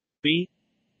B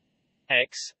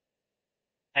X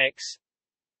X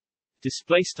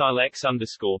display style X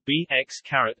underscore B X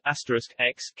caret asterisk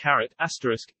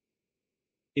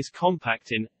is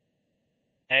compact in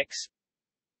X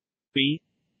B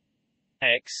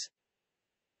X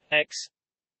X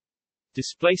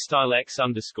display style X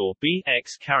underscore B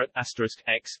X caret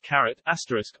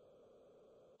asterisk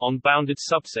on bounded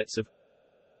subsets of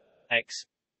X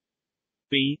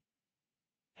B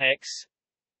X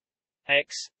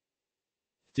X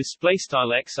display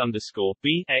style X underscore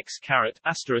B X caret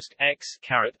asterisk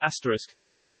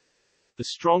the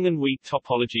strong and weak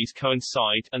topologies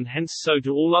coincide, and hence so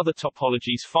do all other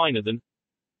topologies finer than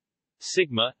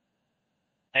sigma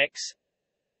X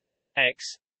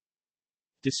X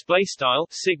display style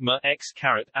sigma X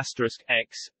caret asterisk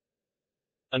X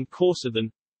and coarser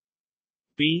than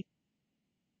B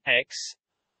X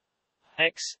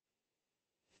X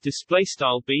display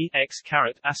style B X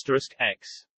caret asterisk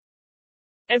X.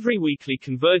 Every weakly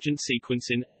convergent sequence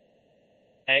in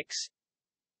X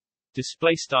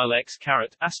display style X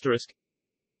caret asterisk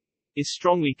is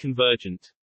strongly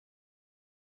convergent.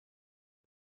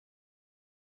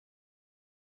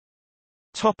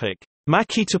 Topic: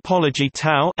 Mackey topology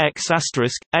tau X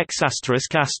asterisk X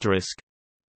asterisk asterisk.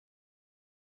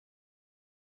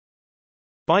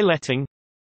 By letting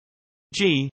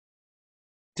G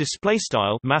display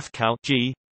style mathcal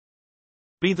G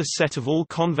be the set of all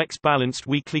convex balanced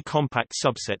weakly compact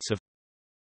subsets of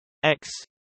X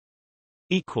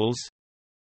equals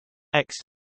x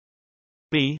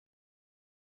b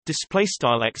display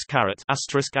style x caret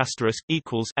asterisk asterisk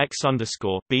equals x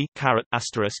underscore b caret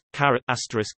asterisk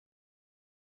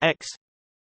x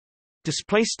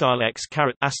display style x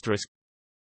caret asterisk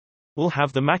will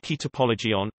have the Mackey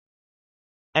topology on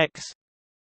x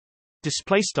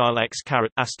display style x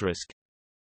caret asterisk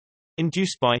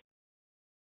induced by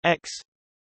x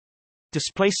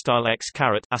display style x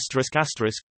caret asterisk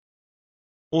asterisk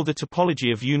or the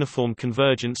topology of uniform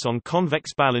convergence on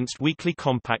convex balanced weakly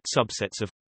compact subsets of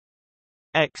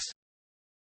x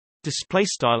display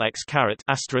style x caret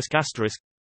asterisk asterisk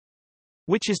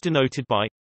which is denoted by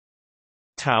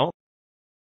tau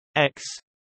x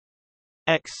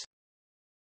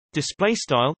display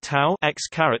style tau x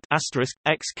caret asterisk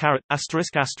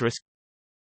asterisk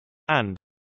and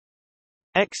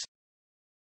x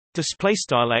display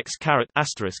style x caret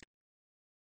asterisk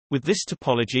with this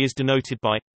topology is denoted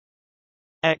by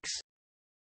x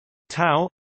tau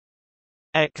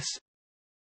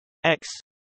x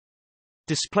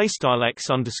display style x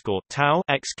underscore tau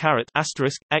x caret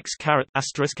asterisk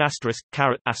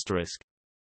asterisk.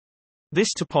 This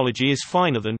topology is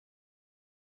finer than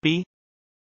b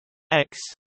x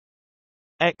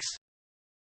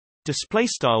display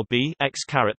style b x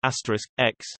caret asterisk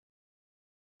x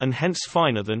and hence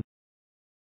finer than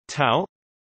tau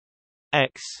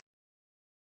x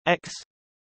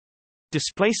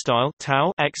display style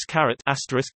tau x caret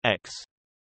asterisk x.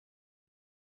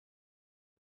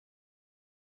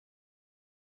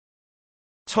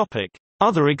 Topic: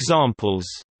 Other examples.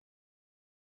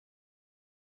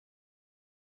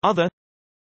 Other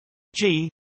G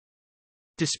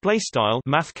display style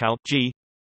mathcal G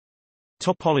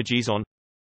topologies on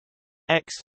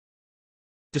x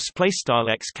display style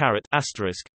x caret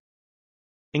asterisk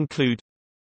include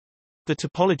the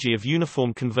topology of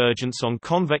uniform convergence on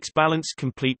convex balanced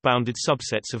complete bounded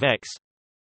subsets of x,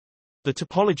 the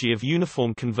topology of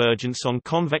uniform convergence on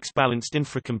convex balanced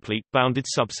infracomplete bounded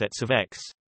subsets of x.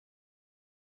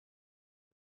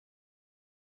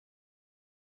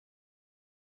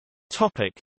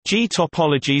 Topic: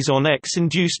 G-topologies on X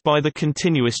induced by the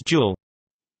continuous dual.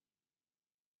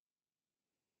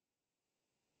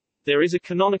 There is a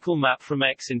canonical map from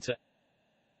X into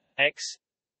X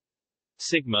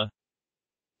sigma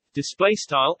display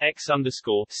style X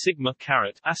underscore sigma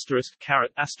caret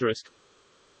asterisk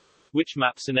which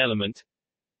maps an element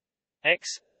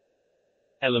X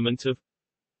element of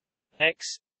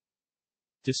X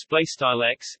display style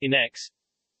X in X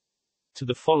to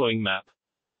the following map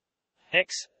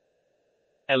X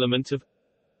element of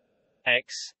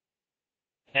X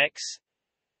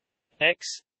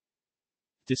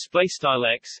display style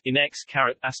X in X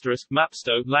caret asterisk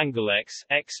mapsto Langle X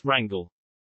wrangle.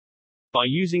 By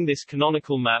using this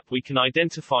canonical map we can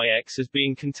identify X as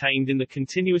being contained in the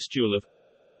continuous dual of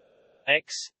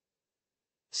X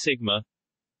sigma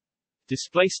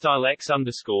display style X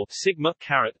underscore sigma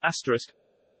caret asterisk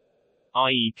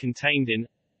i.e. contained in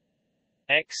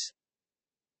X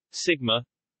sigma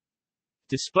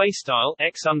display style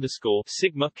X underscore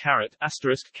sigma caret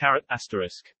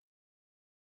asterisk.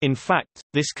 In fact,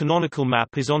 this canonical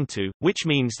map is onto, which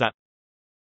means that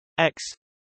X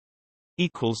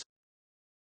equals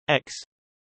X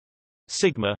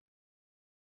sigma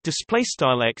display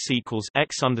style X equals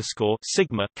X underscore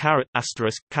sigma caret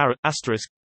asterisk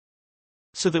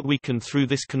so that we can through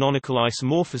this canonical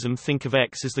isomorphism think of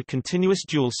X as the continuous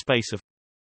dual space of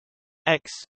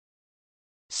X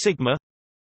sigma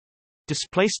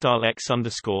display style X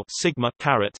underscore sigma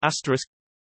caret asterisk.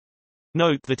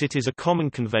 Note that it is a common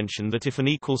convention that if an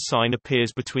equal sign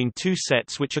appears between two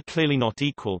sets which are clearly not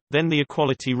equal, then the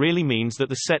equality really means that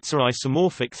the sets are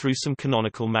isomorphic through some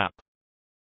canonical map.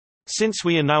 Since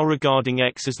we are now regarding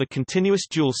X as the continuous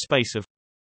dual space of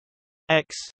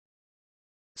X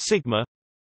sigma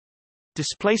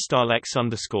display style X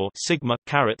underscore sigma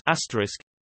caret asterisk,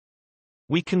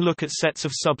 we can look at sets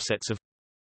of subsets of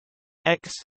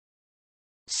X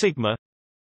sigma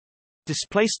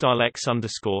display style X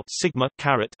underscore sigma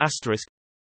caret asterisk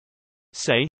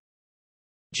say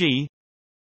G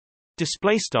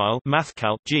display style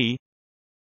mathcal G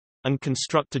and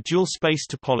construct a dual space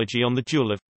topology on the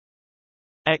dual of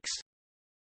X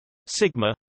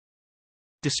sigma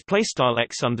display style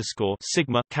X underscore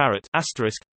sigma caret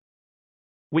asterisk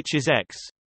which is X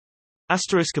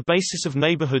asterisk a basis of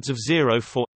neighborhoods of 0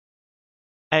 for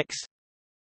X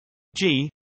G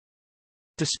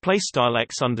display style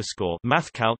X underscore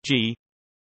mathcal G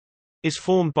is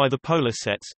formed by the polar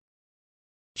sets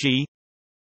G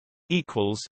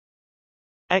equals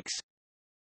X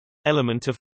element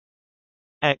of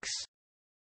X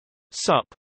sup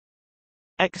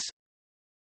x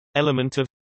element of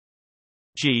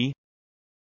G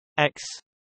x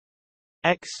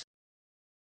x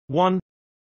 1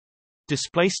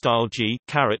 display style G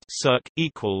caret circ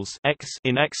equals x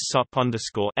in x sup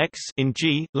underscore x in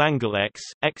G Langle x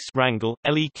x wrangle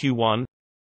leq1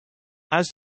 as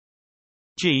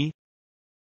G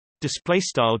display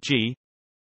style G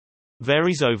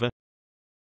varies over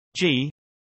G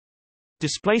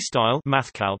display style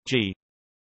mathcal G.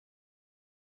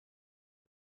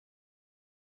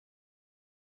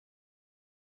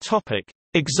 Topic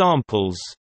examples.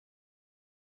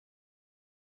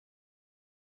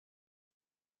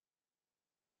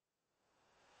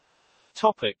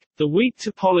 Topic: the weak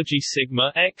topology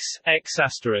sigma x x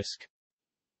asterisk.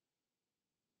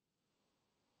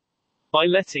 By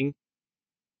letting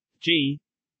G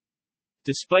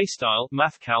display style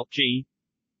mathcal G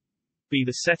be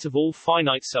the set of all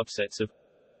finite subsets of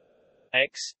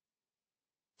x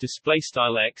display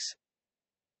style x,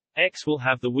 X will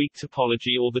have the weak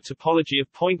topology or the topology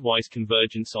of pointwise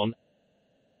convergence on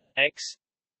X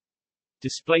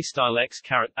display style x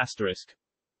caret asterisk,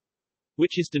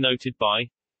 which is denoted by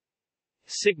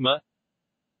sigma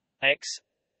x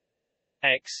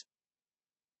x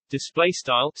display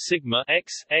style sigma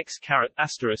x x caret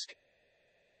asterisk,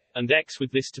 and X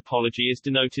with this topology is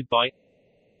denoted by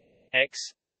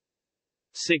x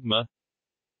sigma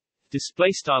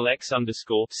display style x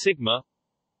underscore sigma,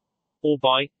 or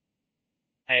by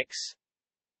x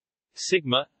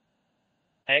sigma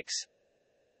x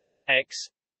x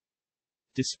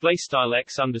display style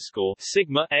x underscore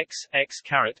sigma x x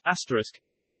caret asterisk,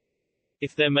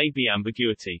 if there may be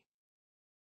ambiguity.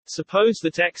 Suppose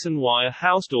that X and Y are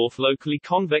Hausdorff locally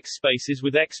convex spaces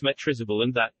with X metrizable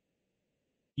and that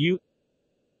U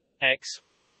X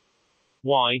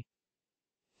Y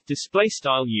display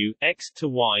style U X to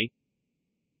Y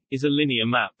is a linear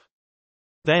map.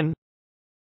 Then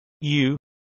U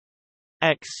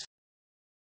X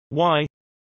Y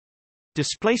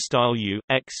display style U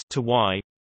X to Y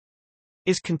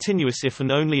is continuous if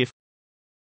and only if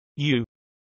U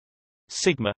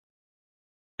sigma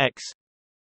X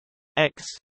X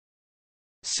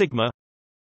sigma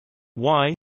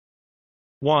Y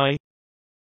Y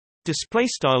display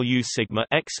style U sigma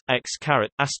X X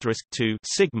caret asterisk 2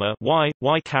 sigma Y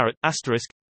Y caret asterisk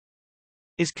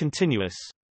is continuous.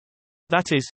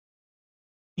 That is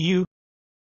U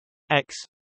X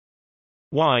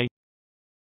Y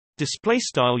display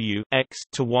style U X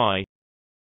to Y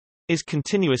is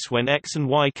continuous when X and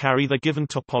Y carry the given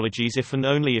topologies if and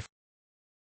only if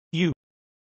U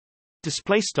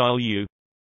display style U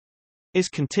is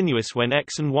continuous when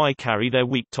X and Y carry their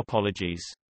weak topologies.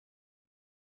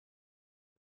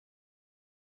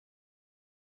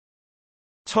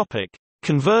 Topic: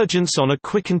 convergence on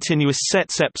equicontinuous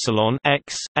sets epsilon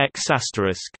x x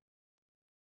asterisk.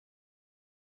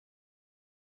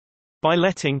 By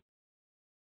letting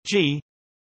G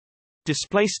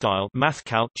display style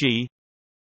mathcal G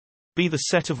be the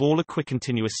set of all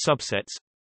equicontinuous subsets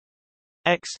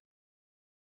x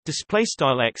display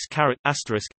style x caret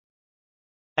asterisk,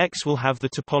 X will have the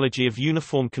topology of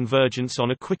uniform convergence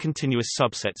on equicontinuous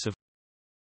subsets of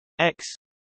x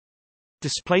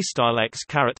display style x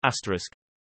caret asterisk,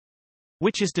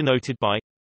 which is denoted by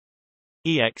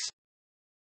ex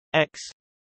x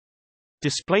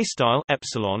display style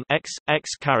epsilon x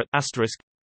x caret asterisk,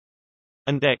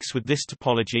 and X with this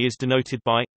topology is denoted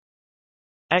by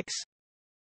x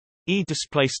e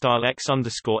display style x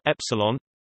underscore epsilon,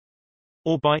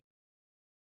 or by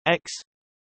x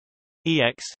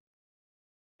ex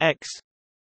x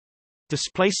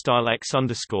display style x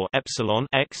underscore epsilon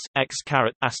x x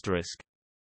caret asterisk.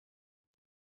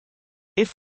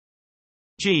 If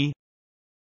G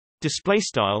display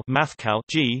style mathcal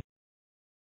G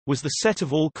was the set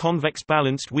of all convex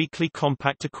balanced weakly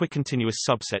compact equicontinuous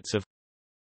subsets of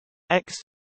x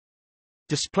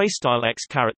display style x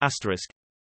caret asterisk,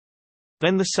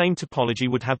 then the same topology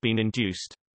would have been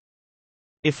induced.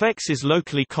 If X is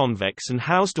locally convex and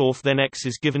Hausdorff, then X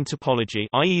is given topology,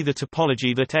 i.e. the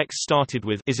topology that X started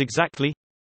with is exactly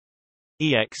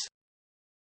ex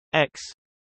x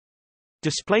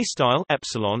display style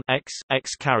epsilon x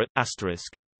x caret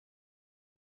asterisk.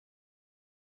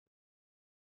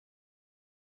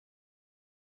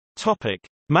 Topic: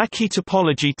 Mackey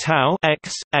topology tau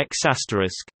x x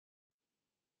asterisk.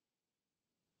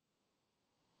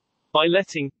 By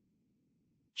letting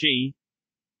G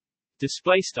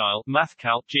display style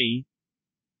mathcal G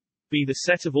be the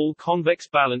set of all convex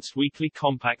balanced weakly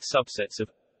compact subsets of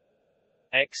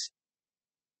x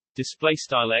display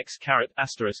style x caret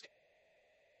asterisk,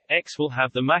 X will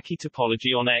have the Mackey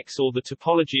topology on X or the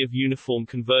topology of uniform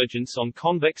convergence on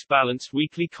convex balanced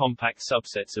weakly compact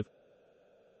subsets of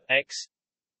X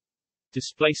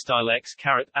display style X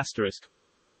caret asterisk,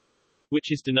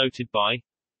 which is denoted by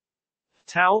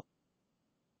tau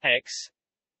X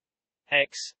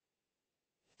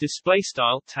display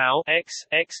style tau X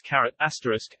caret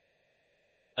asterisk,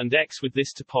 and X with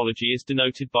this topology is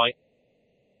denoted by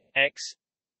X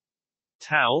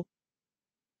tau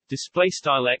display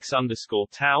style X underscore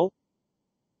tau,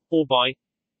 or by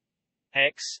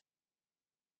X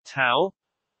tau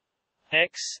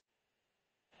X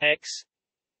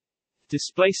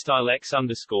display style X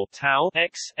underscore tau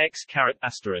X caret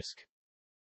asterisk.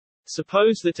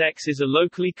 Suppose that X is a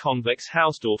locally convex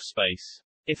Hausdorff space.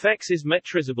 If X is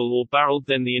metrizable or barreled,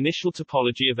 then the initial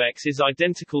topology of X is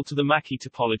identical to the Mackey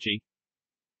topology.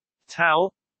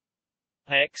 Tau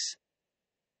X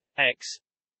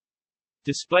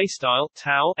display style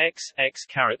tau X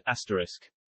caret asterisk.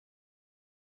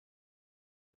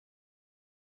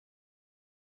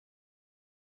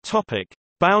 Topic: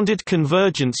 Bounded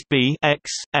convergence B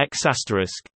X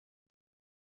asterisk.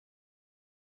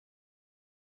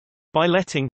 By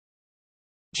letting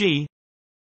G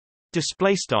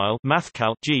display style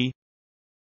mathcal G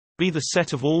be the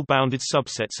set of all bounded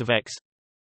subsets of X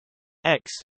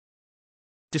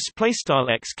display style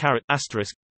X caret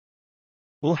asterisk,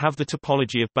 will have the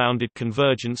topology of bounded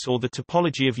convergence or the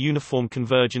topology of uniform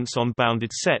convergence on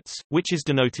bounded sets, which is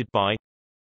denoted by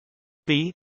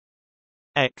B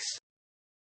X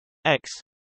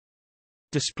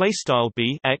display style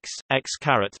B X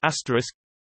caret asterisk,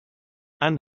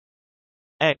 and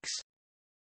X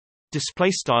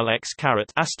display style X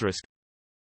caret asterisk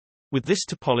with this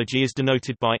topology is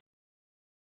denoted by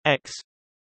X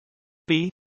B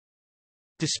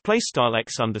display style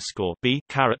X underscore B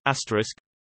caret asterisk,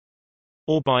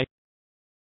 or by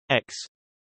X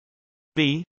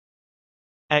B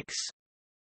X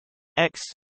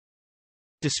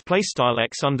display style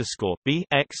X underscore B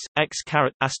X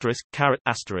caret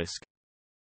asterisk.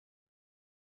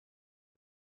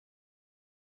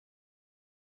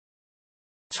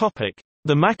 Topic: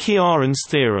 The Mackey-Arens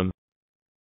theorem.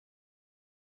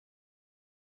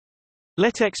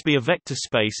 Let X be a vector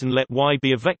space and let Y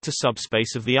be a vector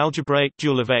subspace of the algebraic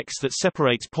dual of X that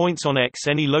separates points on X.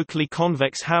 Any locally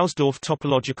convex Hausdorff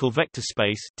topological vector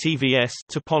space (TVS)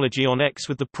 topology on X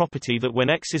with the property that when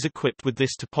X is equipped with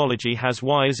this topology has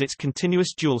Y as its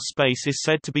continuous dual space is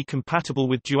said to be compatible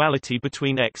with duality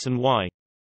between X and Y.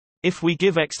 If we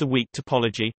give X the weak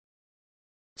topology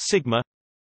sigma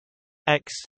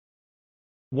X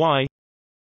Y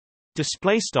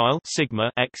display style sigma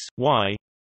X Y,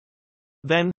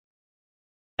 then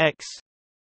X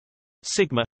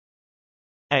sigma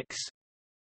X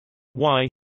Y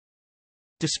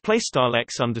display style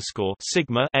X underscore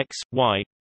sigma X Y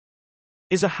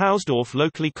is a Hausdorff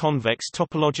locally convex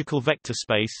topological vector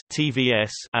space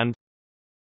TVS, and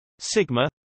sigma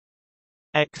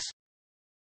X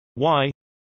Y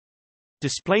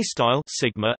display style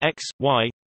sigma X Y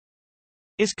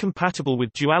is compatible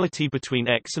with duality between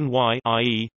X and Y,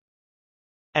 i.e.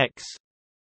 X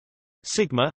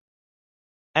sigma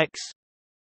X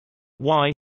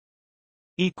Y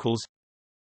equals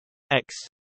X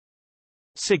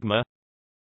sigma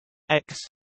X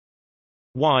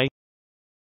Y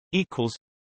equals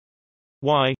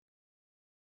Y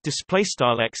display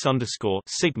style X underscore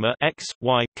sigma X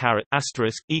Y caret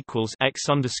asterisk equals X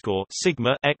underscore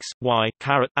sigma X Y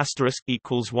caret asterisk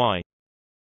equals Y.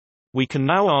 We can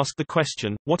now ask the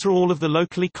question, what are all of the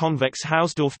locally convex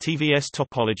Hausdorff TVS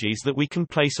topologies that we can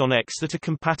place on X that are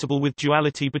compatible with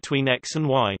duality between X and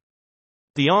Y?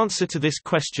 The answer to this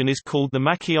question is called the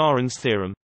Mackey-Arens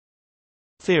theorem.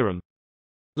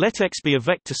 Let X be a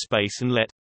vector space and let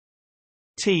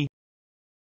T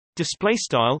display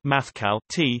style mathcal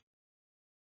T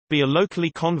be a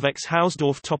locally convex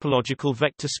Hausdorff topological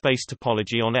vector space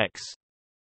topology on X.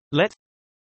 Let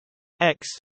X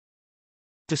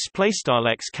display style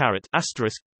X caret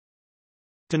asterisk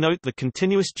denote the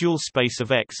continuous dual space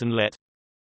of X, and let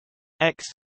X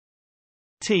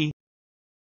T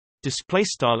display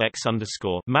style X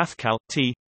underscore mathcal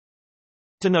T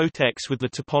denote X with the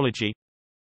topology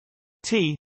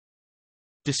T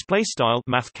display style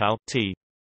mathcal T.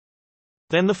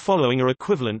 Then the following are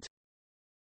equivalent,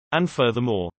 and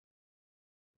furthermore.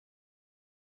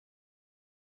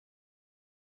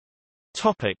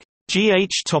 Topic: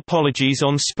 G-topologies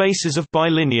on spaces of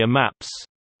bilinear maps.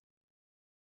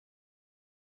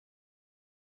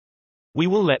 We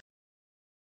will let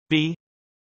B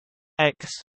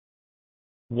X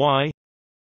Y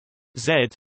Z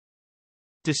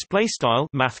display style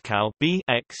mathcal b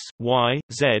x y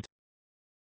z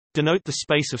denote the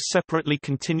space of separately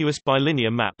continuous bilinear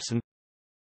maps, and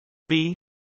b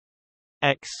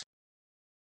x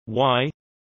y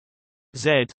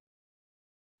z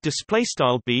display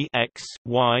style b x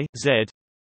y z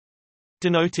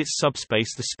denote its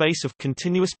subspace, the space of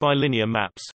continuous bilinear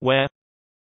maps, where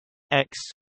x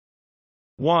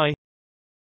y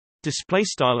display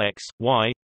style x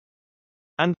y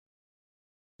and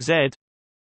z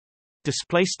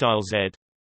display style z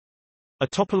a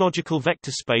topological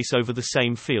vector space over the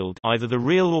same field, either the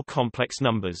real or complex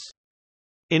numbers.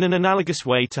 In an analogous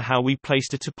way to how we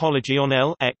placed a topology on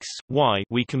L x y,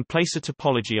 we can place a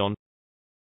topology on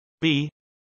b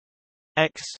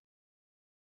x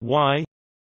y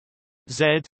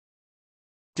z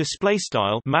display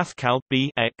style mathcal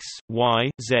b x y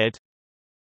z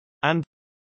and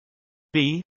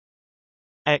b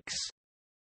x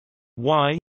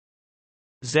y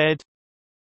z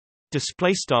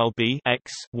display style b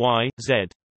x y z.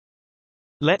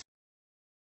 Let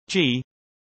G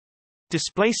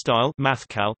display style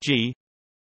mathcal G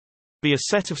be a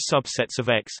set of subsets of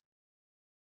X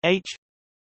H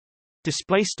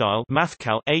display style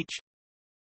mathcal H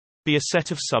be a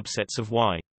set of subsets of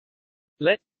Y.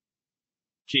 Let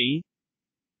G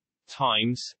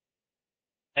times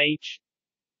H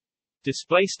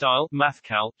display style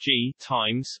mathcal G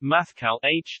times mathcal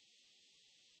H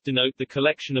denote the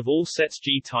collection of all sets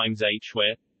G times H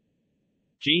where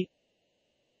G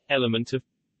element of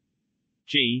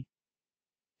G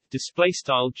display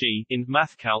style G in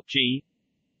mathcal G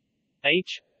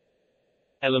H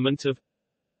element of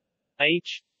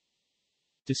H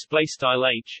display style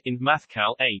H in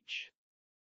mathcal H.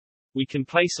 We can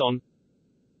place on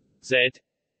Z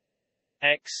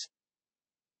X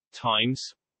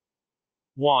times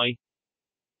Y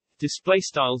display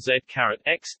style Z caret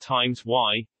X times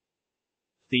Y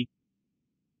the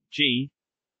G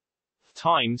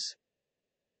times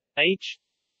H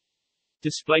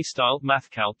display style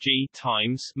mathcal G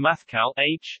times mathcal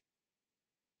H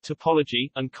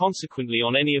topology, and consequently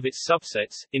on any of its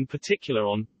subsets, in particular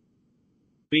on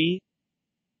B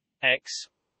X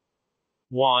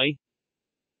Y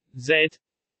Z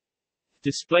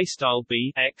display style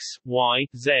B X Y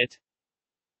Z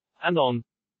and on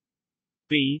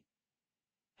B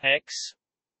X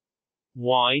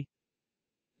Y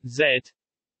Z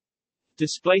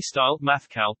display style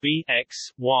mathcal B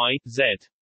X Y Z.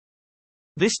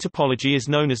 This topology is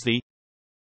known as the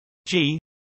G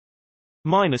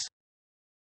minus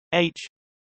H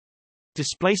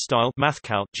display style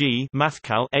mathcal G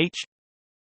mathcal H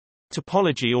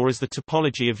topology, or as the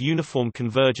topology of uniform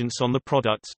convergence on the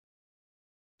products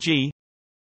G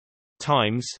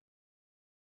times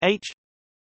H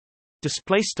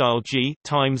display style G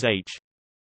times H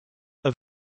of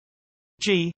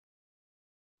G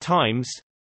times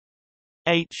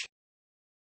H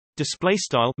display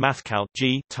style mathcal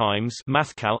G times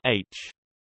mathcal H.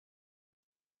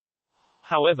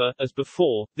 However, as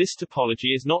before, this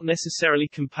topology is not necessarily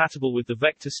compatible with the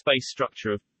vector space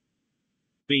structure of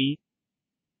B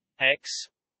X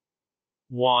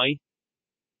Y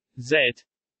Z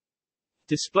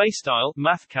display style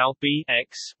mathcal B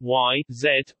X Y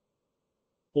Z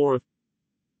or of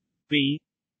B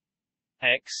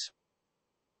X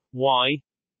Y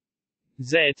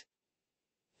Z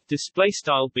display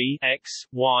style B X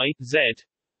Y Z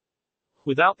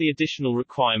without the additional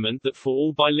requirement that for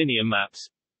all bilinear maps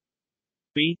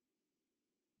B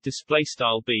display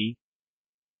style B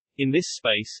in this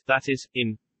space, that is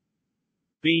in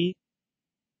B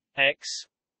X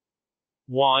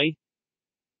Y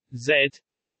Z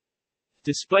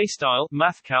display style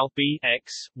mathcal B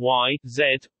X Y Z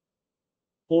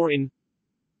or in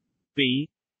B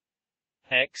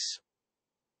X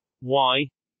Y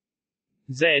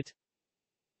Z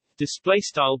display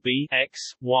style B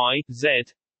X Y Z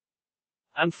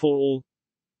and for all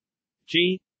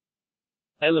G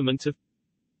element of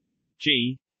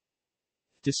G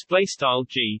display style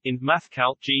G in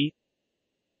mathcal G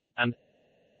and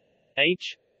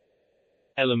H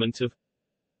element of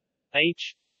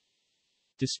H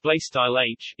display style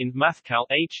H in mathcal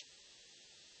H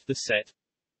the set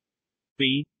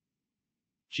B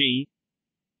G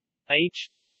H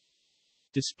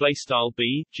display style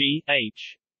B G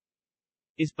H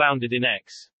is bounded in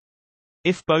X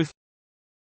if both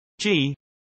G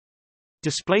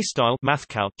display style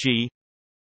mathcal G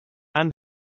and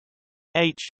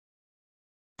H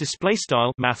display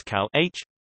style mathcal H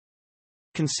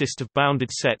consist of bounded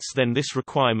sets, then this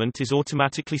requirement is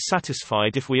automatically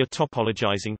satisfied if we are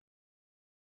topologizing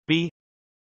B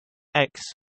X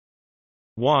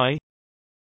Y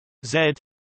Z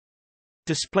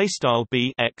display style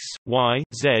b x y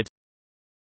z.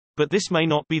 But this may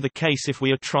not be the case if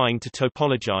we are trying to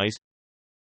topologize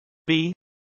b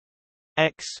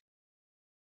x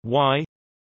y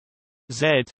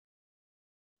z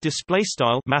display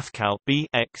style mathcal b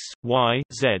x y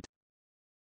z.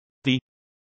 The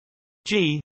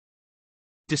g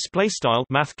display style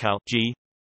mathcal g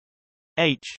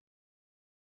h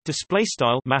display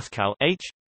style mathcal h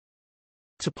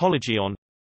topology on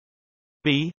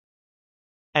b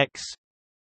x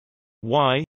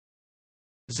y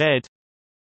z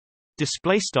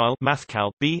display style mathcal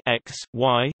b x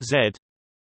y z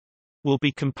will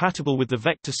be compatible with the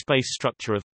vector space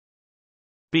structure of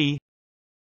b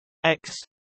x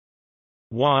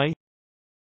y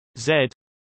z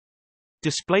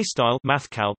display style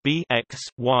mathcal b x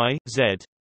y z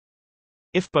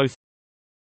if both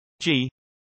g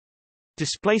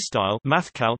display style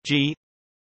mathcal g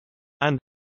and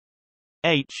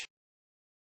h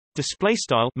display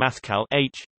style mathcal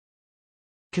h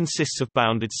consists of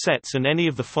bounded sets and any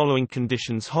of the following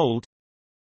conditions hold: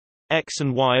 x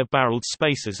and y are barreled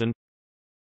spaces and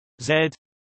z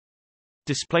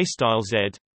display style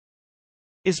z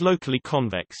is locally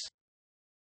convex.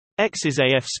 X is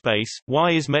AF space,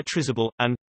 Y is metrizable,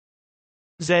 and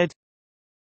Z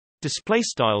display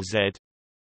style Z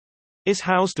is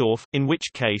Hausdorff, in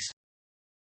which case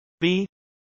B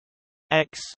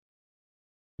X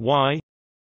Y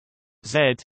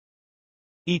Z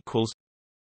equals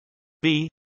B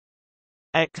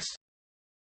X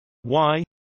Y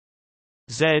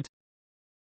Z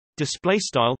display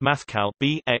style mathcal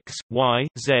b x y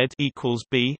z equals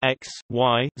b x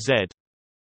y z.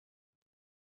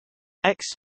 X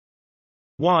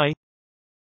y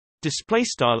display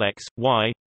style x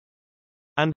y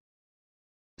and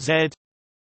z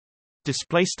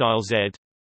display style z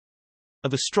are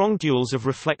the strong duals of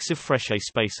reflexive Frechet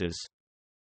spaces.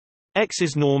 X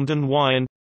is normed and y and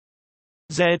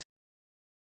z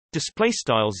display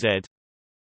style z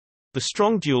the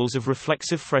strong duals of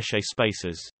reflexive Frechet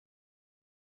spaces.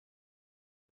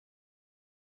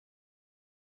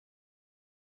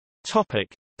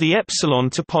 Topic: the epsilon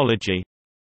topology.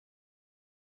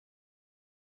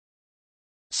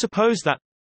 Suppose that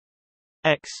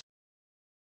x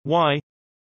y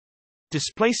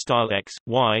display style x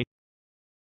y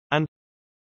and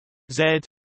z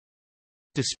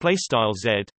display style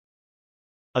z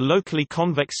are locally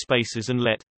convex spaces, and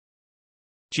let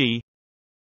g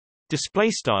display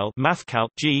style mathcal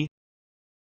g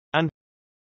and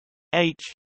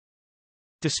h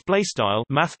display style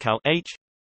mathcal h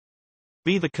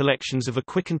be the collections of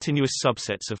equicontinuous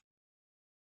subsets of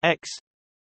x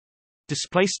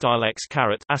display style x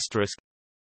caret asterisk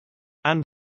and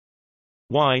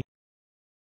y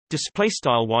display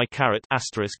style y caret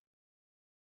asterisk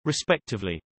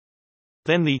respectively.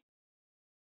 Then the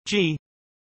g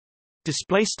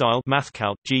display style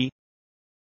mathcal g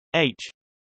h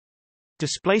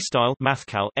display style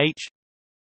mathcal h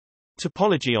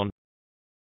topology on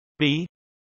b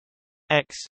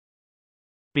x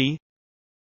b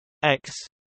x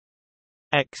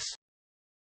x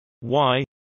y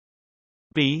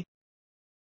b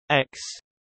x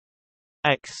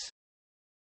x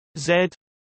z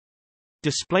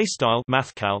display style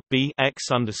mathcal b x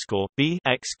underscore b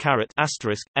x caret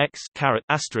asterisk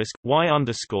y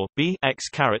underscore b x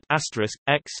caret asterisk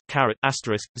x caret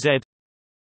asterisk z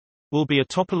will be a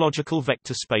topological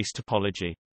vector space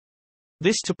topology.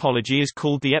 This topology is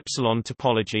called the epsilon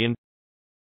topology, and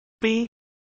b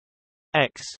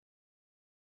x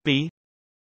b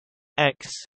x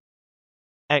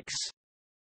x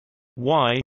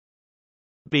y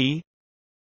b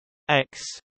x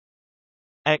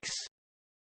x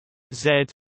z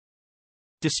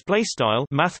display style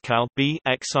mathcal b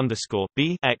x underscore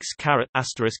b x caret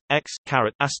asterisk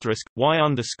y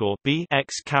underscore b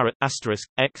x caret asterisk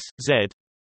x z.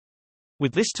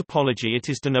 With this topology, it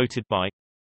is denoted by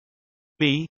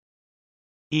b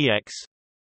ex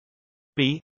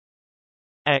b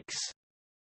x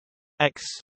x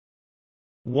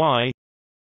y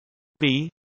b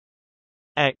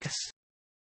x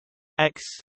x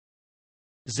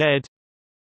z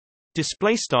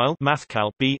display style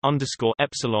mathcal b underscore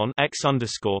epsilon x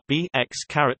underscore b x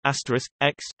caret asterisk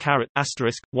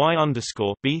y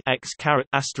underscore b x caret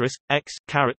asterisk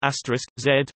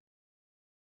z,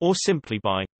 or simply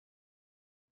by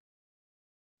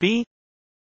b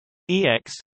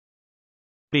ex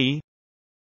b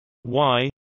y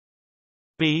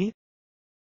b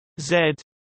z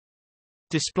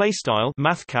display style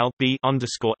mathcal b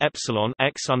underscore epsilon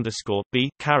x underscore b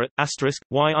caret asterisk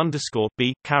y underscore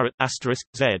b caret asterisk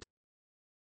z.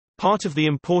 Part of the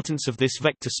importance of this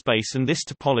vector space and this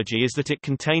topology is that it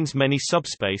contains many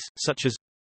subspace, such as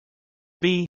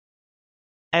B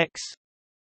x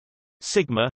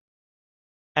sigma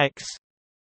x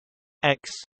x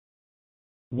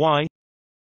y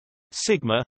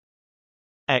sigma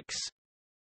x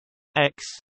x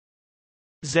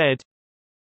z.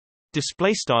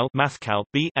 Display style mathcal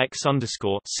b x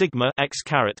underscore sigma x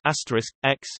caret asterisk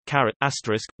x caret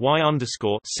asterisk y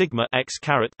underscore sigma x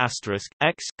caret asterisk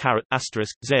x caret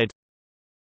asterisk z,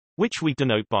 which we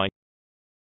denote by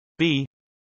b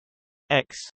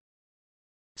x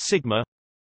sigma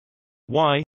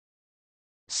y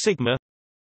sigma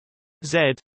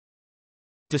z.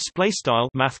 Display style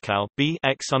mathcal b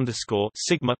x underscore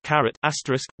sigma caret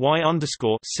asterisk y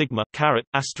underscore sigma caret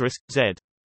asterisk z.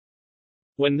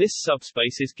 When this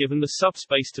subspace is given the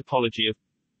subspace topology of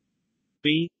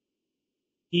B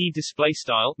E display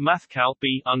style mathcal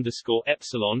B underscore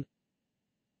epsilon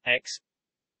x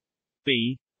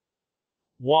B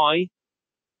Y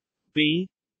B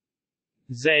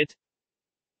Z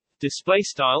display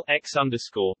style x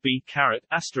underscore B caret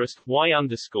asterisk Y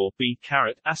underscore B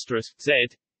caret asterisk Z,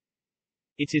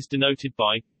 it is denoted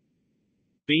by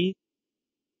B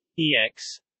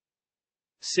EX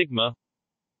sigma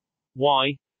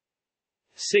Y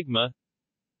sigma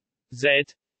Z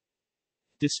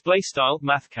display style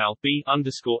mathcal B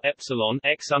underscore epsilon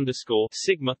x underscore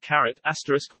sigma caret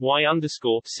asterisk Y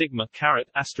underscore sigma caret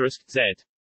asterisk Z.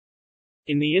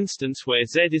 In the instance where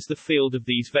Z is the field of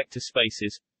these vector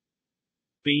spaces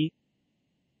B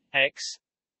x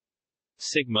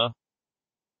sigma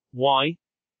Y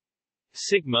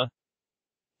sigma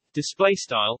display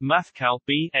style mathcal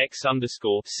b x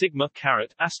underscore sigma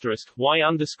caret asterisk y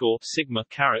underscore sigma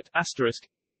caret asterisk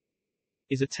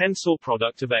is a tensor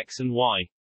product of x and y.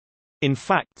 In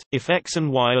fact, if x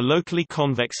and y are locally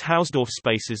convex Hausdorff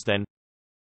spaces, then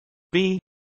b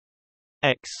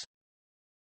x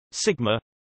sigma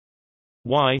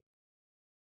y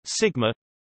sigma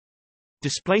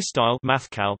display style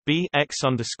mathcal b x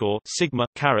underscore sigma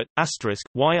caret asterisk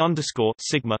y underscore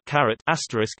sigma caret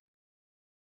asterisk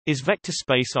is vector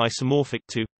space isomorphic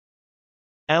to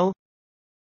L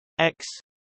x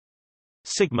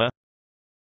sigma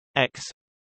x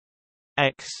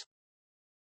x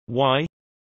y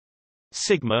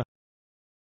sigma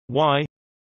y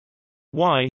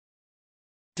y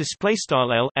display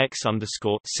style L x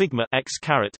underscore sigma x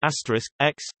caret asterisk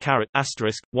x caret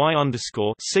asterisk y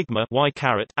underscore sigma y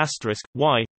caret asterisk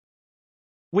y,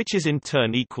 which is in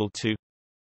turn equal to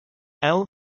L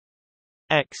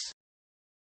x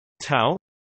tau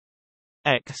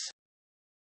x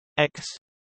x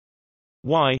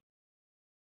y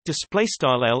display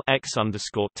style L x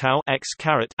underscore tau x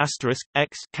caret asterisk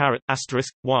x caret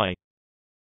asterisk y.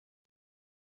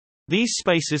 These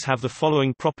spaces have the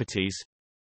following properties.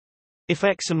 If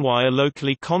x and y are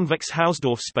locally convex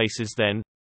Hausdorff spaces, then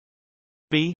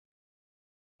b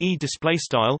e display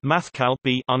style mathcal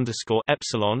b underscore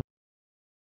epsilon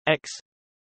x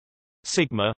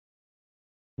sigma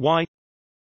y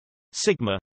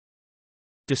sigma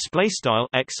display style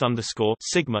x underscore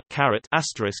sigma caret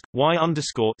asterisk y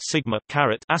underscore sigma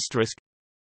caret asterisk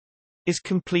is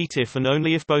complete if and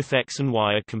only if both x and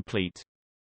y are complete.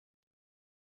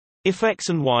 If x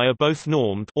and y are both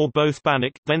normed or both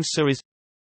Banach, then so is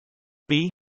b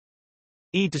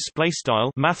e display style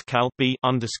mathcal b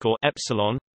underscore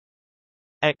epsilon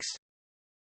x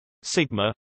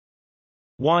sigma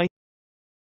y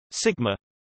sigma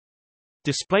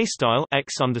display style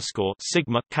x underscore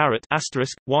sigma caret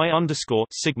asterisk y underscore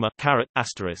sigma caret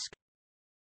asterisk.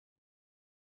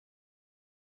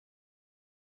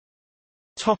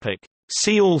 Topic.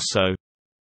 See also: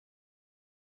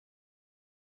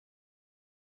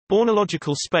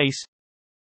 Bornological space,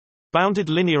 bounded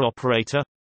linear operator,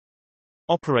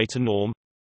 operator norm,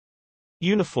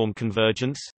 uniform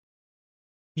convergence,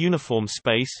 uniform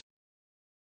space,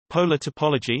 polar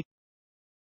topology.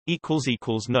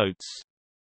 Notes